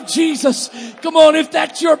name of Jesus. Come on, if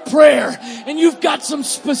that's your prayer and you've got some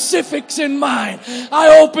specifics in mind,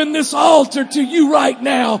 I open this altar to you right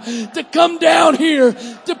now to come down here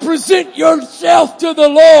to present yourself to the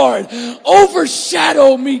Lord.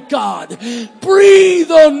 Overshadow me, God.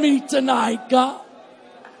 Breathe on me tonight, God.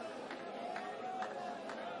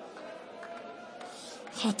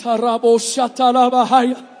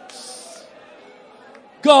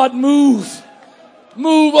 God, move.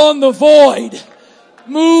 Move on the void.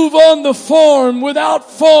 Move on the form,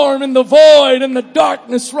 without form, in the void, in the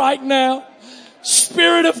darkness right now.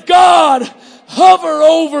 Spirit of God, hover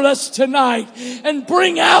over us tonight and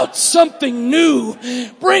bring out something new.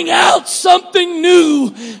 Bring out something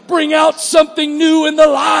new. Bring out something new in the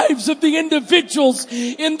lives of the individuals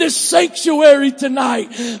in this sanctuary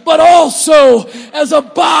tonight. But also, as a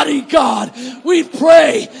body, God, we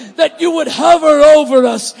pray that you would hover over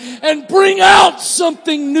us and bring out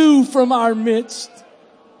something new from our midst.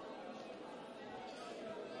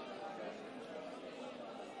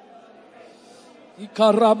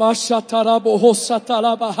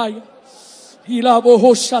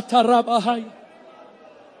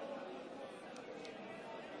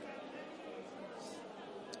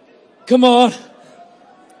 Come on.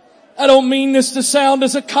 I don't mean this to sound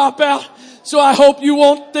as a cop-out, so I hope you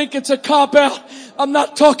won't think it's a cop-out. I'm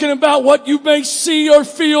not talking about what you may see or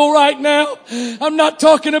feel right now. I'm not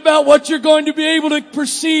talking about what you're going to be able to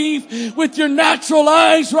perceive with your natural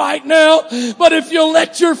eyes right now. But if you'll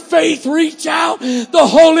let your faith reach out, the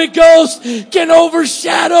Holy Ghost can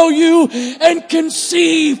overshadow you and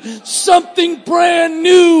conceive something brand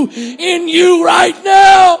new in you right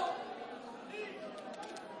now.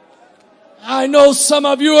 I know some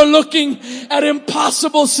of you are looking at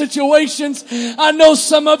impossible situations. I know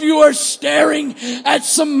some of you are staring at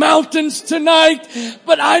some mountains tonight.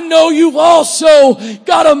 But I know you've also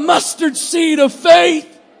got a mustard seed of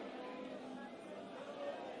faith.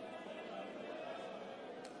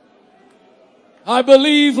 I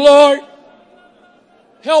believe, Lord.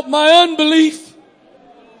 Help my unbelief.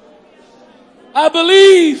 I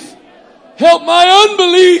believe. Help my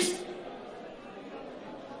unbelief.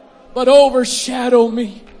 But overshadow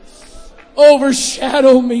me.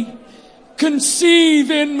 Overshadow me. Conceive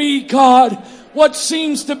in me, God, what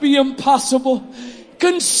seems to be impossible.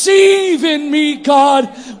 Conceive in me, God,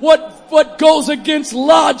 what goes against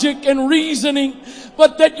logic and reasoning.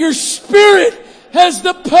 But that your Spirit has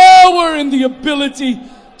the power and the ability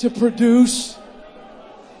to produce.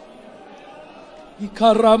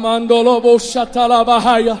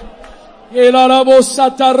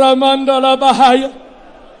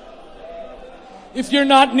 If you're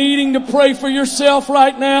not needing to pray for yourself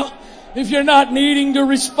right now, if you're not needing to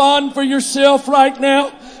respond for yourself right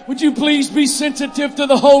now, would you please be sensitive to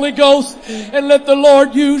the Holy Ghost and let the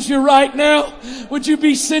Lord use you right now? Would you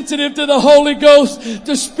be sensitive to the Holy Ghost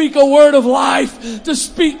to speak a word of life, to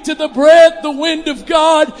speak to the breath, the wind of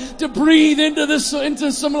God, to breathe into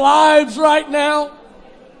some lives right now?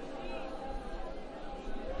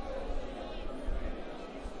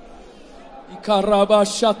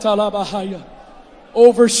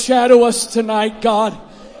 Overshadow us tonight, God.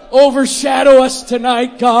 Overshadow us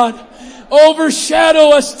tonight, God.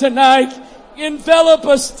 Overshadow us tonight. Envelop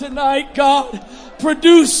us tonight, God.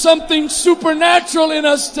 Produce something supernatural in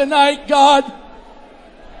us tonight, God.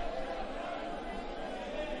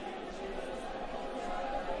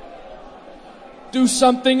 Do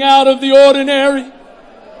something out of the ordinary.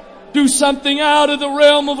 Do something out of the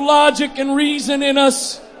realm of logic and reason in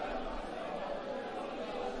us.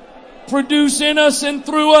 Produce in us and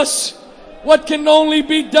through us what can only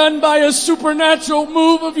be done by a supernatural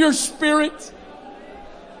move of your Spirit.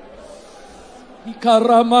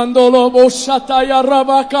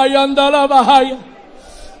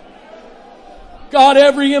 God,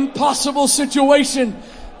 every impossible situation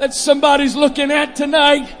that somebody's looking at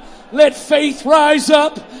tonight, let faith rise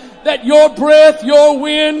up that your breath, your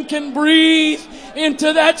wind can breathe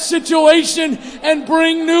into that situation and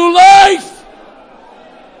bring new life.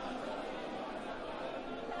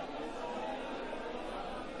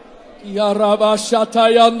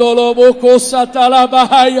 Yarabashatayandolo boko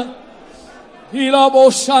satalabahaya. Hilabo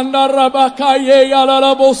shandarabakaye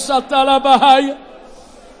yalalabo satalabahaya.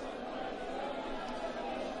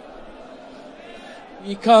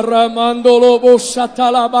 Ikaramandolo bo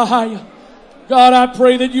satalabahaya. God, I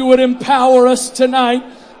pray that you would empower us tonight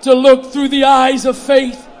to look through the eyes of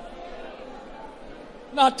faith.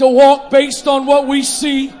 Not to walk based on what we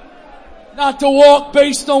see. Not to walk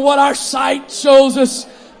based on what our sight shows us.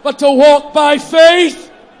 But to walk by faith.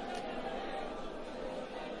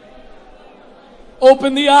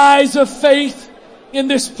 Open the eyes of faith in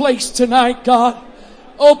this place tonight, God.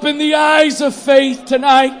 Open the eyes of faith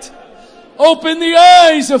tonight. Open the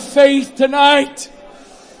eyes of faith tonight.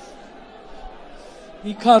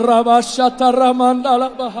 Give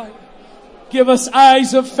us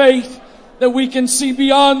eyes of faith that we can see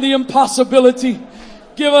beyond the impossibility.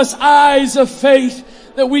 Give us eyes of faith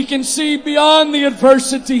that we can see beyond the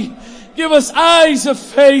adversity. Give us eyes of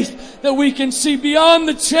faith that we can see beyond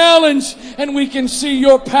the challenge, and we can see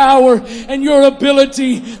your power and your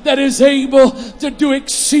ability that is able to do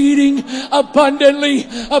exceeding abundantly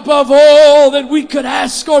above all that we could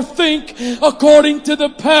ask or think, according to the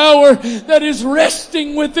power that is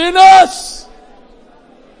resting within us.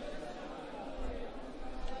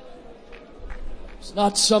 It's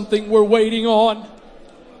not something we're waiting on.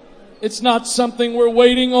 It's not something we're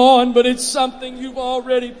waiting on, but it's something you've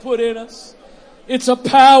already put in us. It's a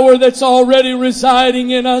power that's already residing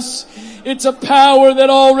in us. It's a power that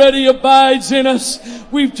already abides in us.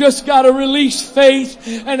 We've just got to release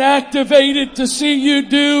faith and activate it to see you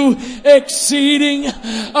do exceeding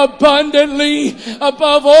abundantly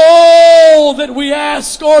above all that we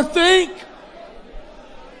ask or think.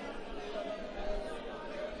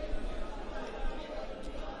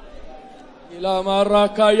 La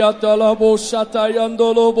marakayata la boshata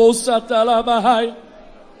yandolo bosata la bahaya.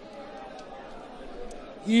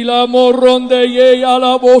 Ila moronde ye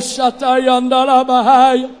ala boshata yandala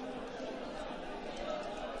bahaya.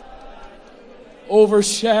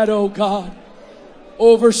 Overshadow God.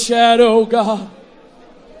 Overshadow God.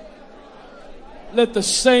 Let the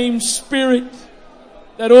same Spirit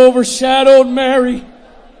that overshadowed Mary,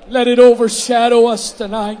 let it overshadow us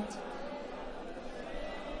tonight.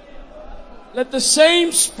 Let the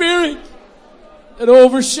same Spirit that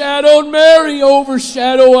overshadowed Mary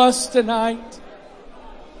overshadow us tonight.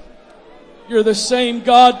 You're the same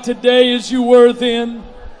God today as you were then.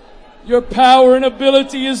 Your power and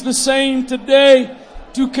ability is the same today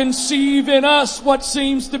to conceive in us what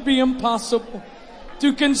seems to be impossible.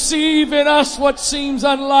 To conceive in us what seems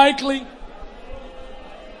unlikely.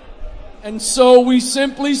 And so we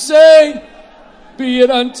simply say, be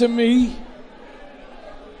it unto me.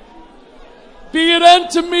 Be it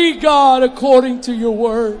unto me, God, according to your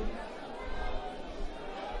word.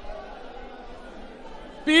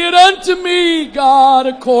 Be it unto me, God,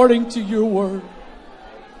 according to your word.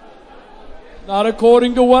 Not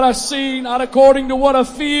according to what I see, not according to what I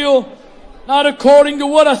feel, not according to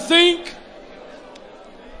what I think.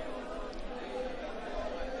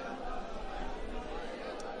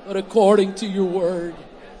 But according to your word.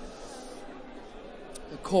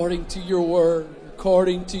 According to your word.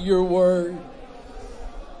 According to your word.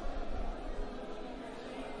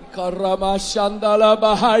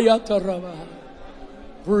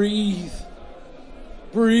 Breathe.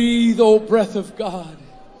 Breathe, O breath of God.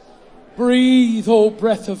 Breathe, O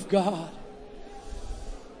breath of God.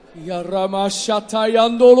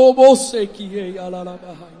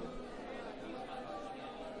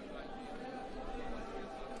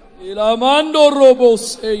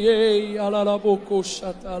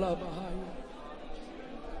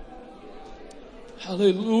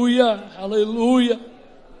 Hallelujah. Hallelujah.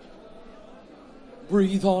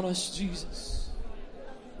 Breathe on us, Jesus.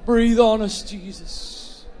 Breathe on us,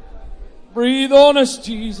 Jesus. Breathe on us,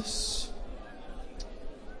 Jesus.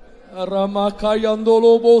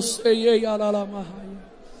 Aramakayandolo boseye alalamahaya.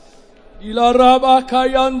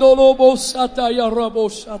 Ilarabakayandolo bosata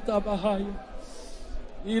yarabosata bahaya.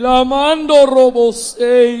 Ilamando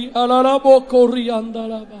robosey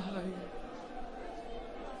alalabokoriandala bahaya.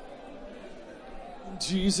 In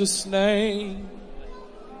Jesus' name.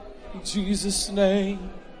 In Jesus' name.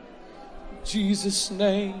 In Jesus'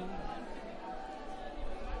 name.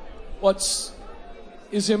 What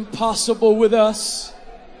is impossible with us,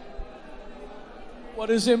 what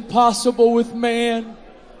is impossible with man,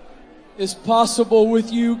 is possible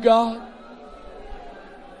with you, God.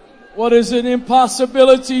 What is an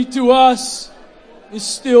impossibility to us is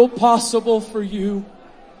still possible for you.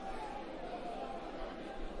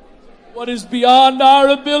 What is beyond our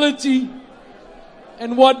ability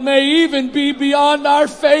And what may even be beyond our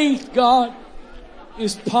faith, God,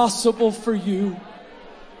 is possible for you.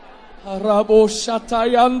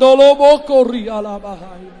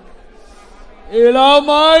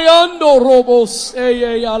 Elamayando robo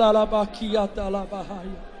seye alalabakiata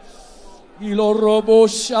labahaya. Ilo robo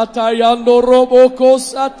shatayando robo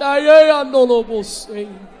kosataye ando lobo seye.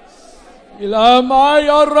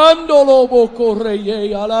 Ilamaya rando lobo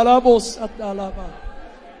koreye alalabo satalaba.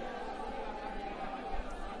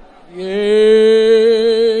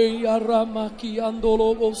 Ye aramaki ando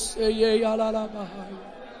lobo seye alalabahaya.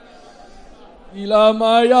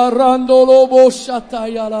 Ilamaya rando lobo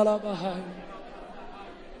shataya alalabahaya.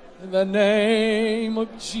 In the name of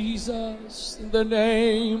Jesus, in the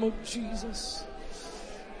name of Jesus.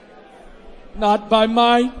 Not by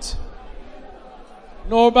might,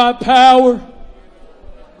 nor by power,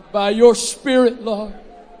 but by your Spirit, Lord.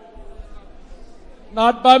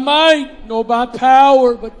 Not by might, nor by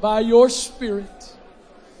power, but by your Spirit.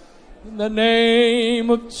 In the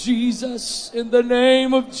name of Jesus, in the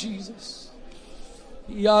name of Jesus.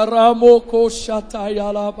 Yaramoko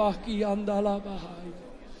shatayalabaki andalabahai.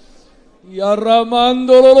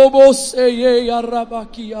 Yaramando loboseye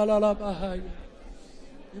yarabaki alalabahai.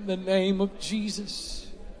 In the name of Jesus.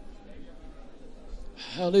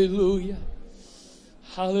 Hallelujah.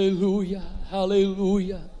 Hallelujah.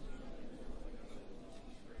 Hallelujah.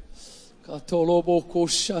 Katoloboko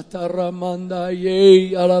shataramanda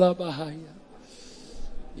ye alalabahaya.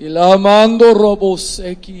 Ilamando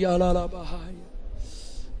roboseki alalabahaya.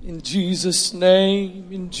 In Jesus'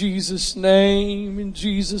 name, in Jesus' name, in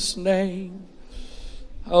Jesus' name.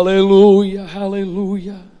 Hallelujah,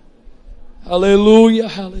 hallelujah. Hallelujah,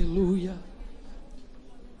 hallelujah.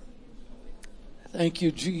 Thank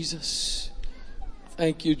you, Jesus.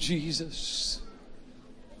 Thank you, Jesus.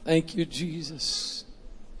 Thank you, Jesus.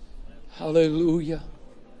 Hallelujah.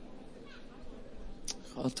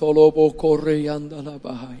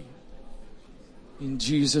 In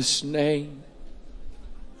Jesus' name.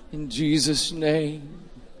 In Jesus' name.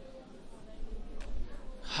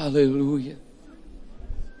 Hallelujah.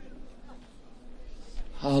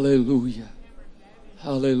 Hallelujah.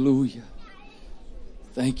 Hallelujah.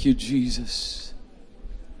 Thank you, Jesus.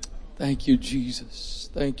 Thank you, Jesus.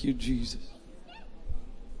 Thank you, Jesus.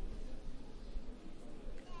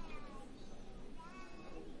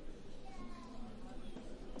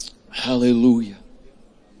 Hallelujah.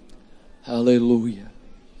 Hallelujah.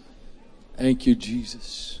 Thank you,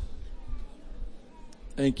 Jesus.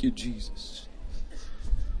 Thank you, Jesus.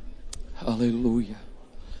 Hallelujah.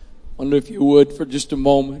 I wonder if you would, for just a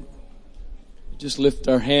moment, just lift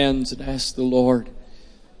our hands and ask the Lord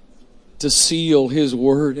to seal His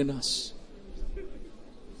word in us.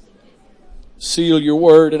 Seal your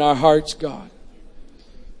word in our hearts, God.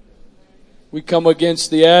 We come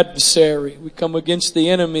against the adversary. We come against the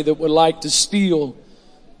enemy that would like to steal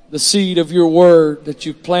the seed of your word that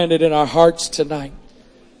you've planted in our hearts tonight.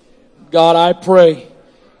 God, I pray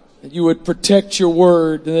that you would protect your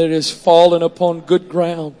word and that it has fallen upon good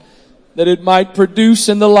ground, that it might produce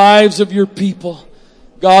in the lives of your people.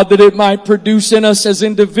 God, that it might produce in us as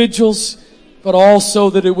individuals, but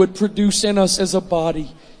also that it would produce in us as a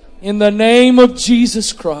body. In the name of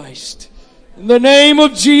Jesus Christ. In the name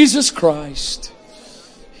of Jesus Christ.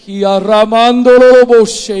 In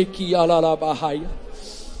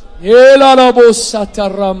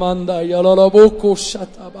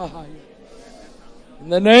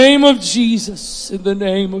the name of Jesus, in the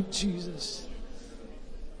name of Jesus,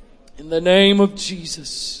 in the name of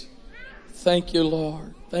Jesus. Thank you,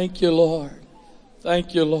 Lord. Thank you, Lord.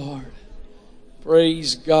 Thank you, Lord.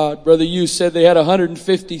 Praise God. Brother, you said they had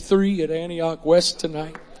 153 at Antioch West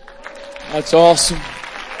tonight. That's awesome.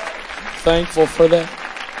 Thankful for that.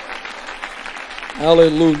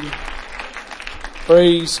 Hallelujah.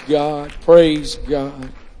 Praise God. Praise God.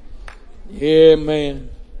 Amen.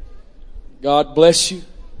 God bless you.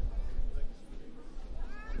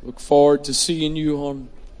 Look forward to seeing you on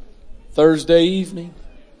Thursday evening.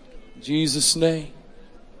 In Jesus' name.